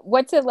about,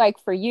 what's it like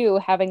for you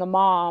having a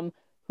mom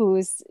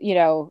who's,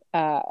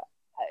 a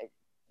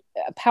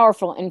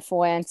powerful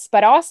influence,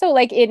 but also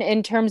like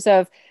in terms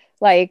of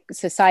like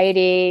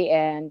society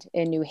and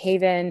in New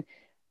Haven,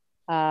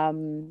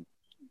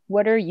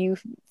 what are you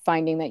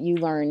finding that you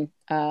learn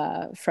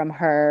from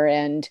her?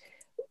 And,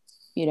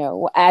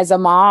 as a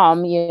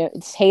mom,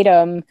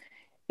 Tatum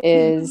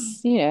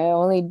is,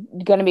 only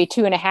going to be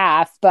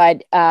 2.5,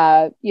 but,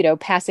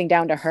 passing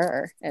down to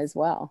her as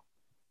well.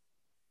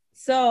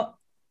 So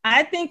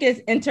I think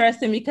it's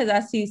interesting because I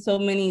see so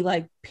many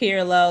like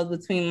parallels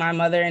between my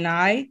mother and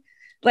I.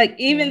 Like,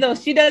 even though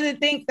she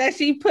doesn't think that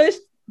she pushed,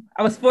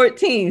 I was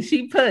 14,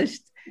 she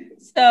pushed.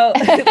 So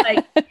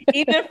like,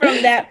 even from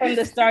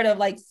the start of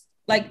like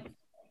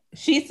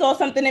she saw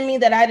something in me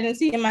that I didn't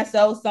see in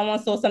myself.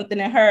 Someone saw something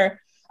in her.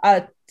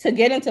 to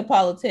get into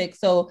politics.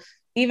 So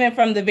even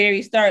from the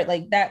very start,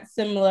 like that's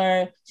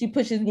similar. She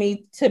pushes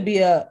me to be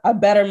a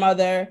better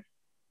mother.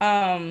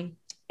 And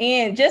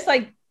just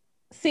like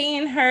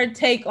seeing her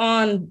take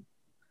on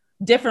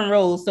different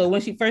roles. So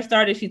when she first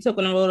started, she took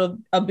on the role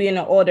of being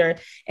an older,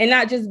 and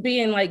not just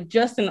being like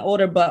just an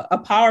older, but a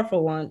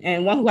powerful one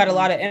and one who had a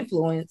lot of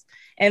influence.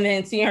 And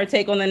then seeing her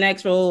take on the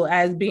next role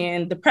as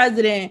being the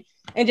president,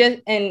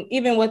 and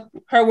even with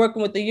her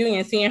working with the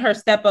union, seeing her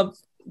step up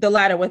the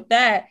ladder with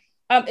that,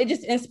 it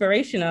just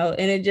inspirational,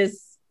 and it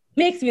just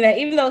makes me that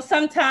even though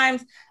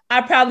sometimes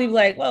I probably be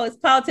like, well, is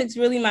politics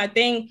really my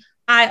thing?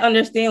 I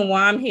understand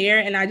why I'm here,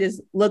 and I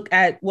just look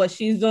at what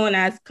she's doing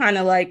as kind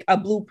of like a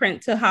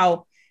blueprint to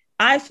how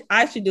I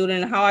should do it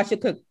and how I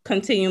should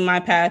continue my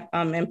path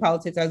in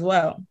politics as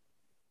well.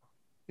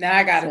 Now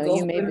I gotta go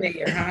for the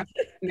mayor, huh?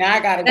 Now I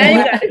gotta go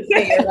for the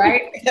mayor,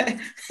 right?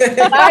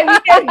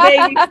 5 years,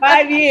 baby,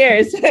 5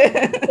 years.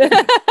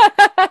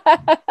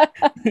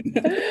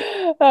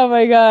 Oh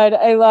my God,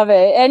 I love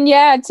it. And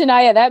yeah,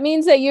 Tanaya, that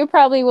means that you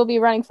probably will be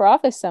running for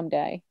office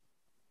someday.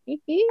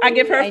 I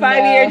give her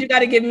 5 years. You got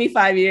to give me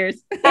 5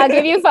 years. I'll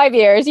give you 5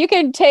 years. You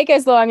can take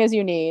as long as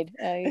you need.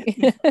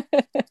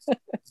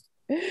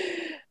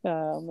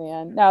 Oh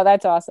man, no,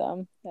 that's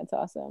awesome. That's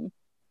awesome.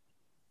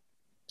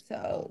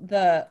 So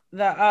the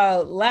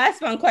last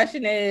fun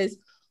question is,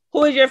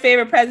 who is your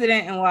favorite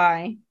president and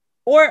why?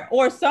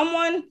 Or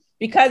someone,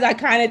 because I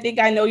kind of think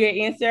I know your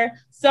answer,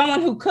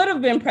 someone who could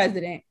have been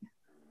president.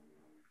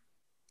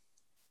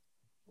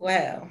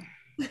 Well,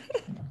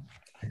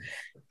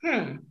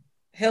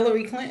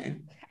 Hillary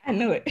Clinton. I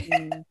knew it.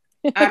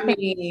 I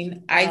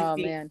mean, I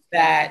think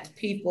that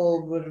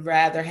people would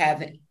rather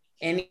have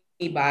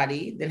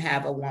anybody than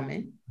have a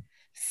woman.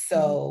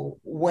 So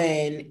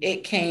when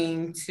it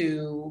came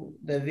to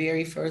the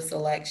very first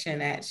election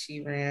that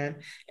she ran,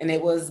 and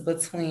it was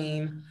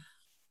between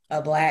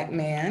a Black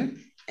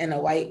man and a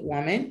white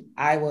woman,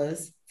 I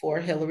was for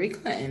Hillary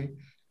Clinton.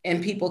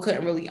 And people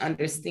couldn't really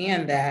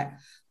understand that.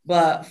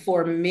 But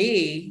for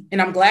me,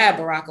 and I'm glad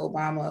Barack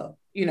Obama,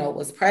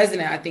 was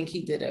president. I think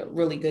he did a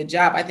really good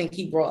job. I think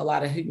he brought a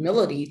lot of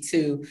humility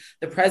to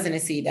the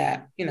presidency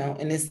that,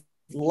 in this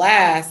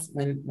last,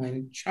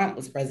 when Trump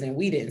was president,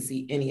 we didn't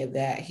see any of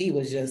that. He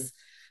was just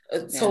a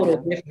total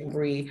different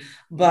breed.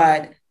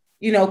 But,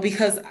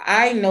 because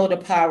I know the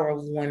power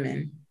of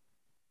women,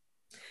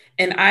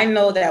 and I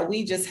know that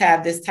we just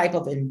have this type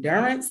of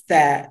endurance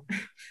that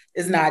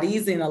is not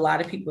easy and a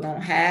lot of people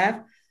don't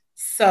have.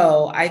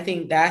 So I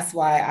think that's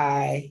why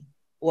I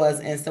was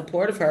in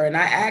support of her. And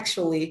I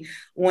actually,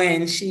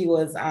 when she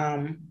was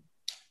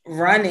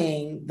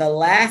running the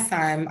last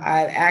time,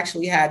 I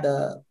actually had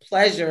the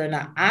pleasure and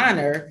the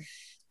honor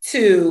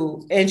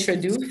to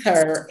introduce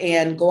her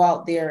and go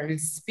out there and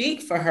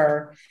speak for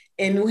her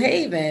in New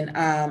Haven.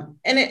 And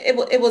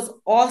it was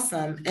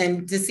awesome.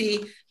 And to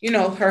see,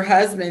 her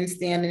husband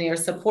standing there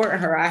supporting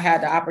her, I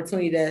had the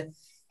opportunity to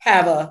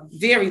have a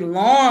very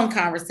long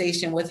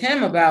conversation with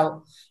him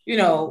about,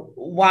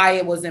 why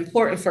it was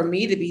important for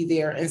me to be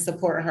there and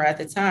supporting her at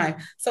the time.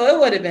 So it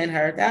would have been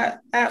her.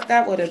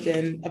 That would have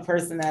been a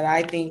person that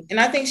I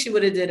think she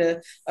would have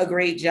did a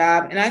great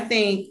job. And I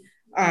think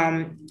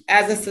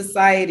as a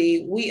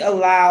society, we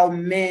allow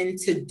men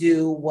to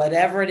do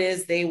whatever it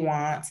is they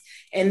want,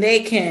 and they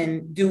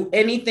can do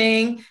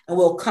anything and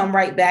we'll come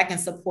right back and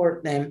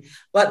support them.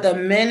 But the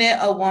minute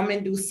a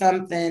woman do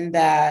something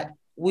that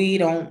we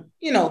don't,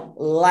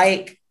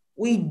 like,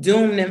 we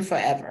doom them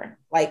forever.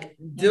 Like,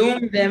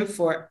 doom them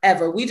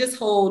forever. We just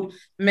hold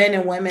men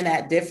and women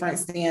at different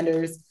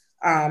standards.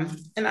 And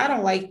I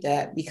don't like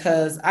that,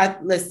 because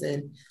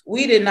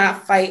we did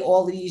not fight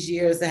all these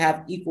years to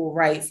have equal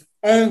rights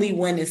only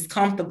when it's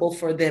comfortable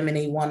for them and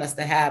they want us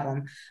to have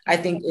them. I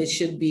think it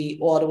should be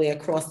all the way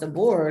across the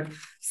board.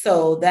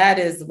 So that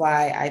is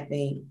why I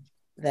think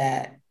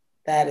that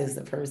is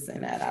the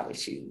person that I would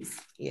choose.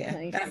 Yeah,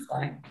 nice. That's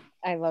why.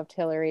 I loved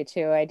Hillary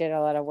too. I did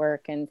a lot of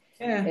work, and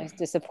it's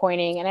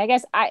disappointing. And I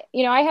guess I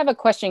have a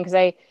question, because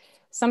I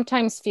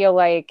sometimes feel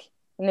like,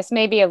 and this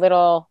may be a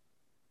little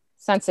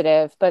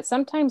sensitive, but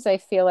sometimes I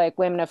feel like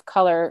women of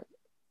color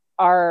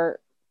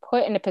are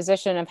put in a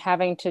position of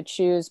having to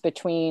choose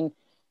between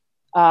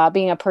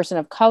being a person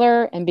of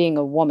color and being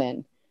a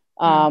woman.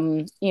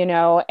 And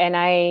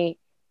I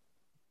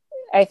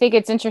think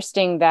it's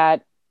interesting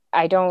that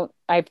I don't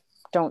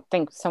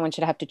think someone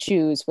should have to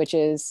choose which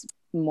is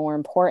more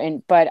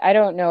important, but I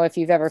don't know if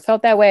you've ever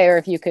felt that way, or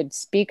if you could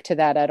speak to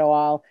that at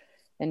all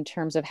in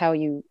terms of how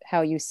you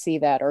see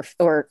that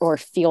or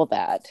feel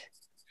that.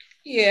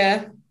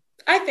 Yeah,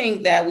 I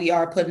think that we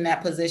are put in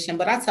that position,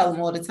 but I tell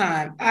them all the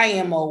time, I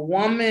am a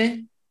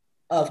woman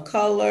of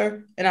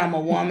color and I'm a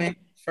woman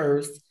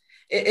first.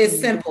 It's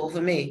simple for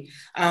me.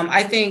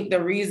 I think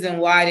the reason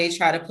why they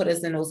try to put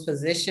us in those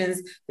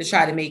positions to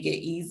try to make it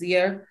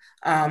easier.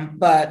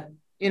 But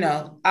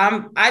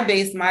I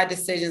base my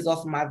decisions off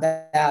of my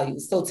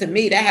values. So to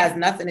me, that has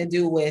nothing to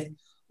do with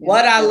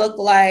what I look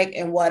like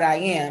and what I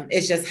am.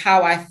 It's just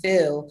how I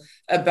feel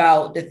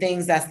about the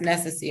things that's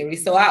necessary.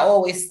 So I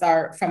always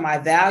start from my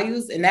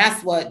values, and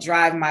that's what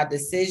drive my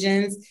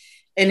decisions.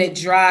 And it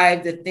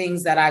drives the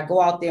things that I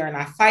go out there and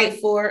I fight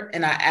for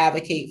and I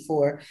advocate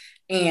for.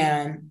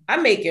 And I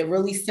make it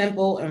really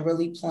simple and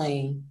really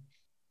plain.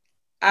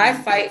 I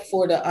fight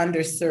for the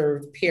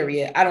underserved,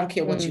 period. I don't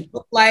care what you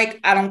look like.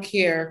 I don't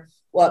care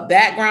what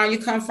background you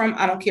come from.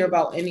 I don't care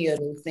about any of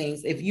those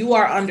things. If you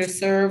are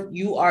underserved,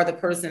 you are the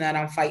person that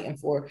I'm fighting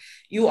for.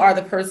 You are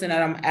the person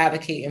that I'm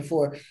advocating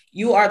for.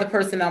 You are the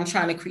person that I'm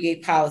trying to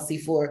create policy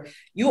for.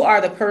 You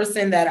are the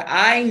person that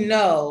I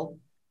know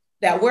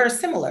that we're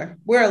similar.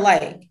 We're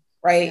alike,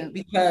 right? Yeah.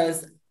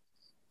 Because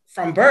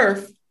from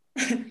birth,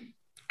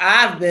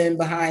 I've been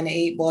behind the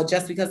 8 ball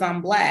just because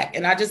I'm Black.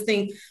 And I just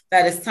think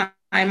that it's time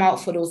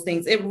out for those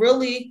things. It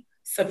really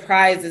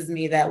surprises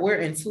me that we're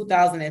in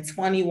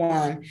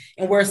 2021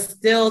 and we're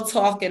still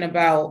talking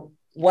about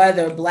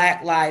whether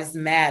Black Lives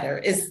Matter.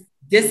 It's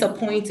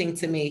disappointing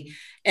to me.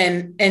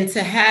 And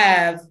to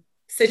have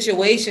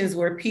situations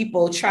where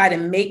people try to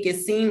make it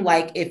seem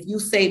like if you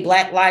say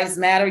Black Lives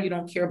Matter, you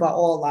don't care about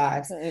all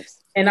lives.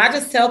 And I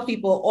just tell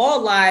people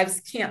all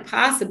lives can't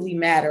possibly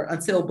matter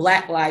until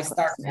Black lives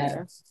start to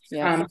matter.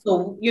 Yeah.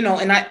 So, you know,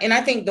 and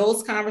I think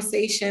those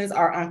conversations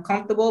are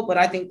uncomfortable, but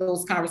I think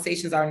those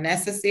conversations are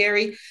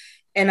necessary.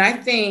 And I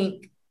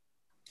think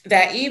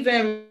that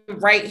even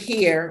right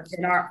here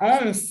in our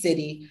own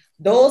city,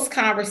 those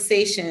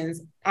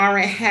conversations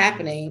aren't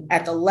happening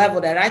at the level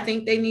that I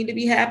think they need to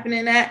be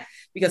happening at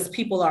because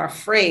people are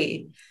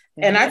afraid.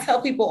 Yeah. And I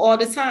tell people all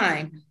the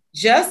time,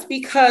 just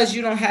because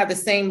you don't have the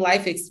same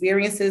life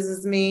experiences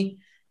as me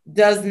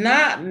does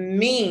not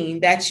mean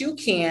that you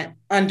can't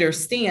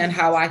understand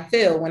how I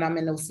feel when I'm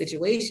in those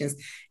situations.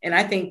 And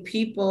I think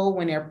people,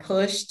 when they're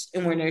pushed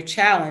and when they're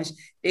challenged,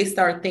 they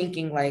start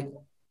thinking like,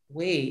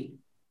 wait,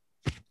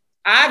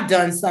 I've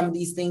done some of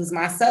these things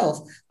myself.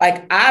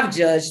 Like I've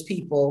judged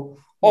people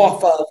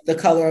off of the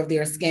color of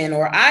their skin,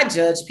 or I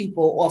judge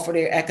people off of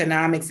their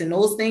economics and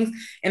those things.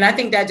 And I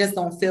think that just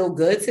don't feel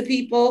good to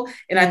people.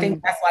 And I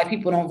think that's why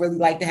people don't really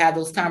like to have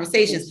those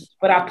conversations.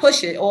 But I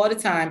push it all the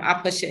time. I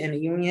push it in the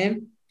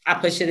union. I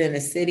push it in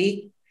the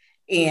city.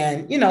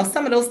 And, you know,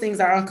 some of those things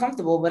are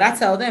uncomfortable, but I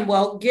tell them,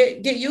 well,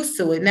 get used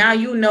to it. Now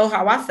you know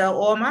how I felt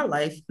all my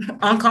life,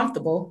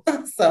 uncomfortable.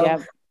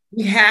 So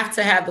we have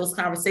to have those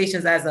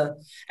conversations as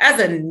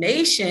a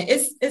nation.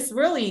 It's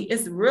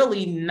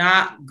really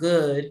not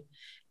good.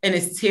 And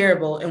it's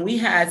terrible. And we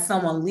had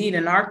someone lead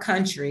in our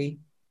country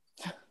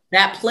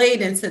that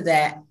played into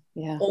that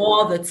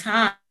all the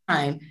time.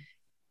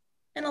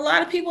 And a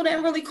lot of people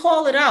didn't really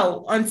call it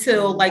out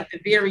until like the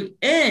very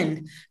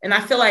end. And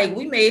I feel like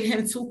we made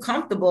him too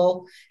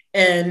comfortable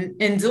in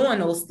doing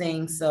those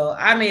things. So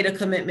I made a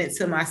commitment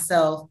to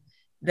myself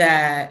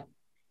that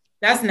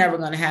that's never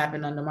going to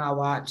happen under my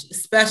watch,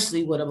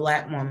 especially with a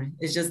Black woman.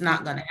 It's just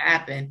not going to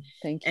happen.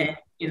 Thank you. And,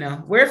 you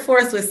know, we're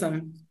forced with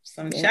some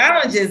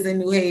challenges in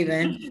New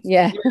Haven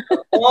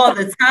all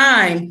the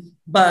time.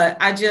 But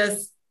I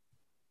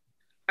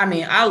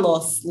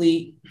lost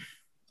sleep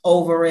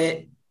over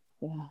it.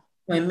 Yeah.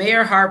 When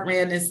Mayor Hart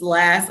ran this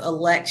last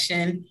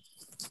election,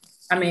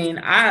 I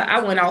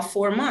went out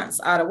 4 months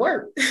out of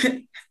work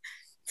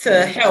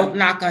to help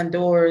knock on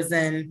doors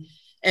and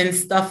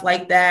stuff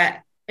like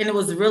that. And it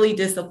was really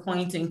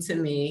disappointing to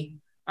me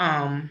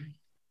how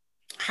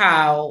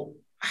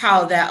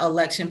that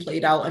election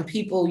played out, and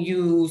people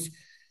use,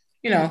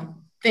 you know,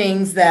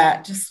 things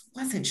that just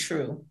wasn't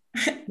true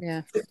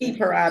to keep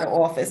her out of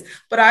office.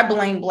 But I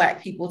blame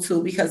Black people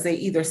too, because they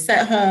either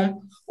sat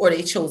home or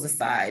they chose a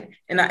side.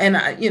 And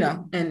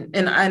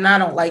I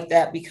don't like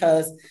that,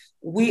 because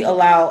we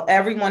allow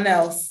everyone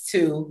else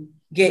to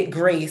get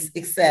grace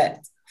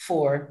except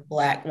for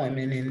Black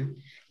women.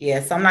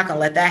 And so I'm not going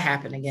to let that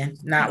happen again.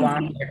 Not while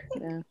I'm here.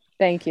 Yeah.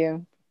 Thank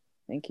you.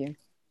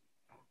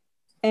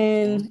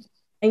 And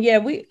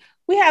we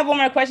have one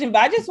more question, but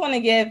I just want to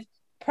give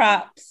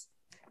props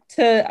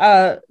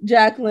to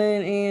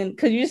Jacqueline, and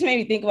because you just made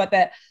me think about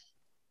that,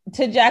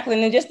 to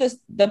Jacqueline and just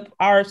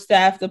our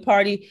staff, the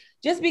party,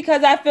 just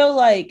because I feel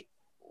like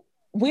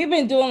we've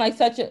been doing like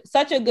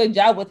such a good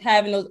job with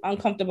having those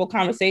uncomfortable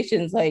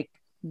conversations, like,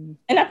 and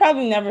I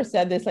probably never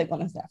said this like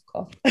on a staff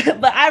call,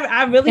 but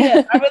I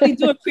really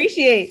do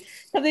appreciate,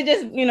 because it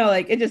just, you know,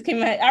 like it just came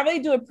in my head. I really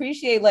do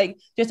appreciate like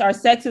just our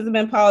sexism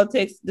in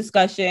politics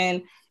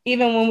discussion.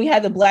 Even when we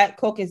had the Black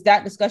caucus,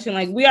 that discussion,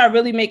 like we are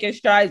really making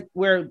strides.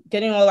 We're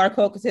getting all our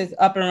caucuses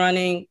up and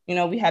running. You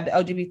know, we have the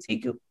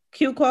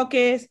LGBTQ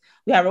caucus,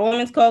 we have our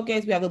women's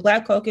caucus, we have the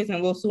Black caucus,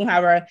 and we'll soon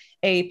have our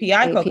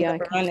API caucus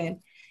up and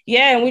running.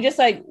 Yeah, and we just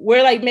like,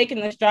 we're like making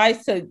the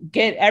strides to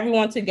get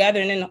everyone together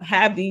and then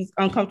have these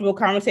uncomfortable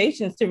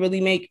conversations to really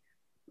make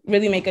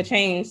a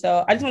change.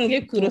 So I just want to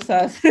give kudos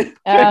to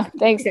us.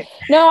 Thanks.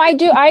 No, I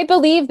do. I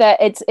believe that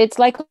it's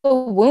like a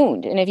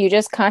wound, and if you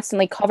just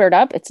constantly cover it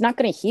up, it's not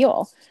going to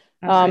heal.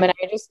 And when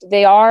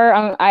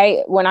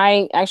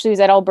I actually was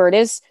at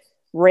Albertus,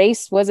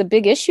 race was a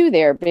big issue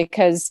there,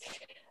 because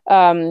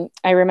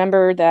I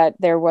remember that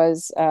there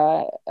was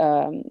a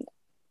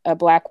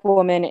Black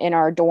woman in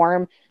our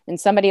dorm, and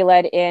somebody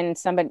let in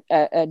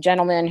a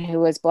gentleman who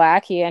was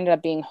Black. He ended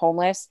up being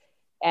homeless,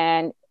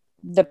 and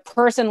the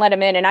person let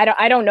him in, and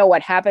I don't know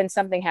what happened.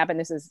 Something happened.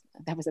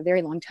 That was a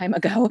very long time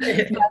ago.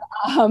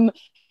 But,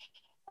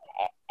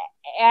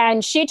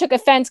 and she took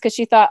offense because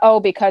she thought,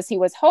 oh, because he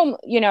was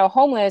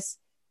homeless,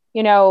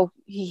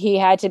 he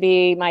had to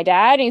be my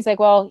dad. And he's like,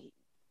 well,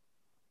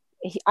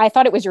 I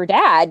thought it was your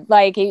dad.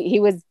 Like he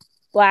was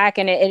Black,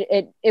 and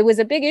it was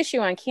a big issue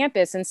on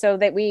campus. And so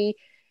that we,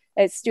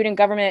 as student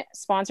government,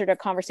 sponsored a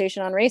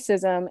conversation on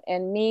racism,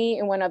 and me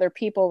and one other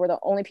people were the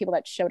only people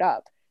that showed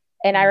up.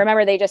 And I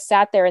remember they just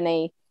sat there and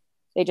they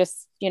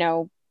just,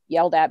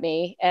 yelled at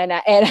me. And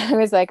I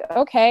was like,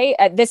 okay,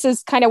 this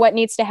is kind of what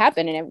needs to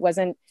happen. And it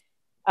wasn't,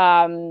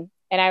 and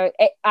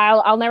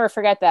I'll never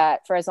forget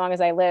that for as long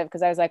as I live.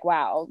 Cause I was like,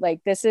 wow,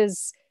 like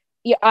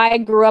I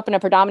grew up in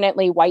a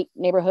predominantly white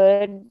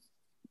neighborhood.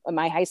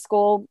 My high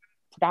school,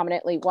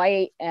 predominantly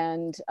white.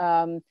 And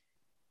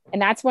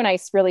that's when I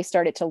really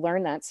started to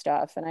learn that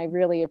stuff. And I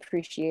really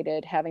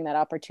appreciated having that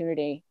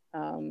opportunity,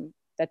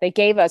 that they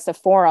gave us a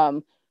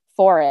forum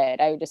for it.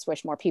 I just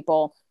wish more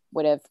people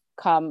would have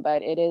come,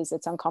 but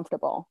it's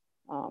uncomfortable.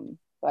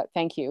 But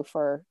thank you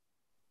for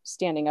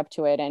standing up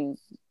to it. And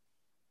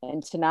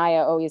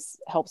Tanaya always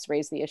helps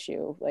raise the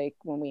issue, like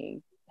when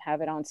we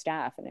have it on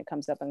staff and it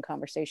comes up in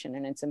conversation,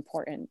 and it's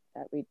important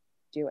that we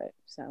do it.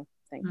 So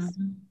thanks.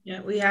 Mm-hmm.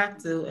 Yeah, we have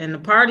to. And the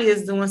party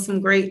is doing some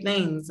great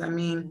things. I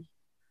mean,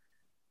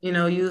 a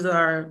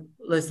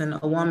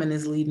woman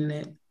is leading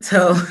it.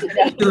 So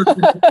because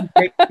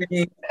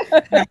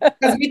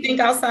we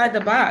think outside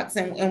the box,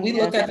 and we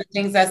look at the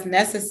things that's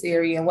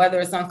necessary, and whether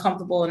it's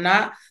uncomfortable or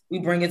not, we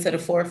bring it to the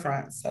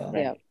forefront. So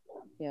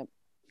Yep.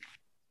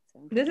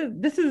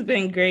 This has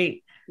been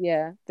great.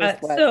 Yeah.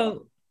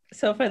 So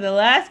for the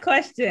last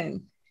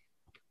question,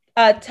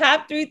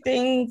 top 3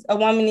 things a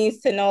woman needs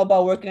to know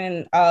about working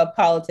in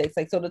politics.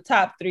 Like, so the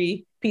top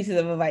 3 pieces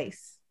of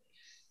advice.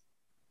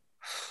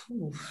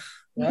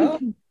 Well,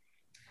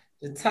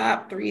 the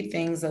top 3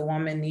 things a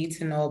woman needs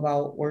to know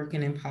about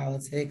working in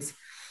politics.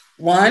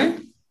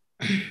 1,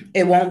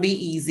 it won't be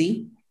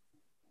easy.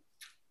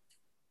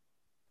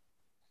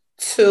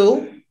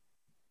 2,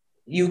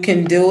 you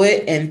can do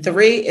it. And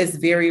 3, it's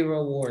very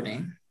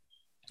rewarding.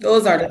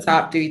 Those are the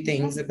top 3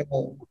 things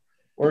about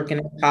working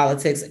in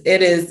politics.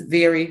 It is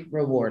very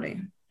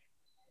rewarding.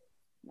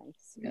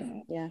 Nice.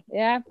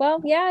 Yeah.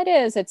 Well, yeah, it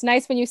is. It's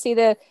nice when you see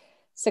the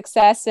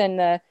success and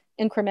the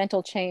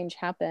incremental change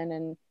happen.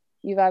 And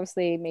you've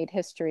obviously made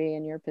history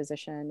in your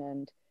position,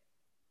 and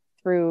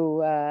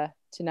through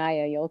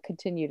Tanaya, you'll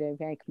continue to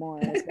make more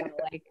as well.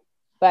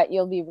 But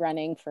you'll be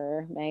running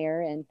for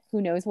mayor, and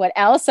who knows what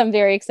else. I'm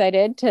very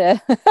excited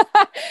to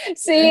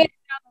see it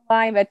down the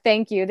line. But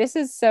thank you. This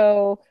has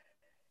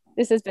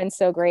been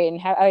so great,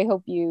 and I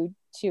hope you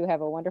too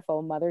have a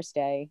wonderful Mother's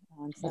Day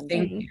on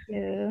Sunday.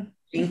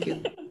 Thank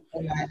you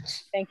so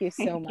much. Thank you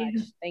so much.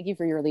 Thank you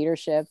for your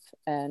leadership,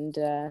 and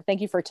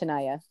thank you for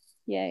Tanaya.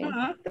 Yay.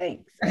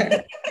 Thanks.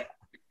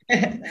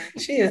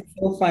 She is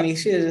so funny.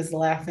 She is just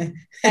laughing.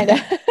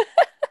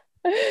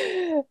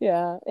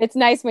 Yeah, it's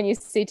nice when you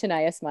see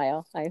Tanaya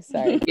smile. I'm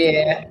sorry.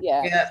 Yeah.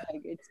 A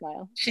good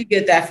smile. She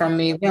get that from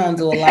me. We don't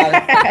do a lot of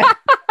that.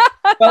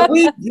 But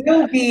we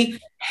do be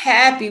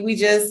happy.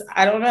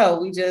 I don't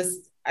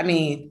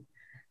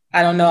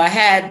know. I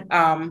had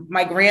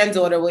my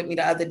granddaughter with me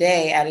the other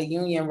day at a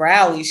union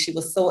rally. She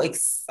was so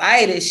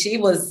excited. She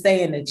was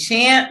saying the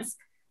chants.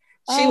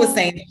 She was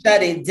saying,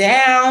 shut it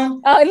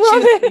down. I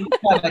love it.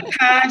 On a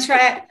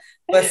contract.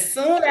 But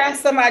soon as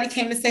somebody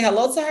came to say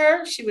hello to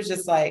her, she was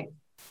just like,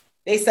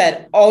 they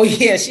said, oh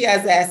yeah, she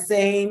has that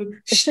same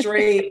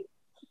straight,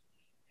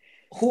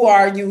 who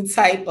are you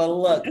type of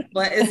look.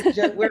 But it's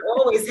just, we're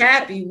always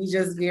happy. We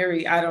just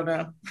very, I don't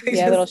know.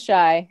 Yeah, a little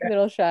shy.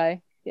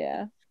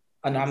 Yeah.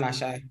 Oh no, I'm not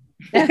shy.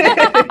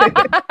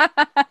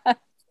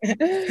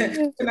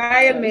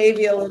 Tanaya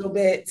maybe a little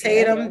bit.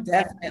 Tatum,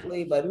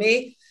 definitely. But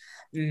me,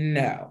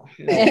 no.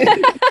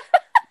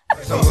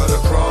 So I'm gonna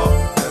crawl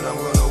and I'm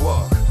gonna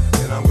walk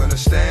and I'm gonna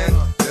stand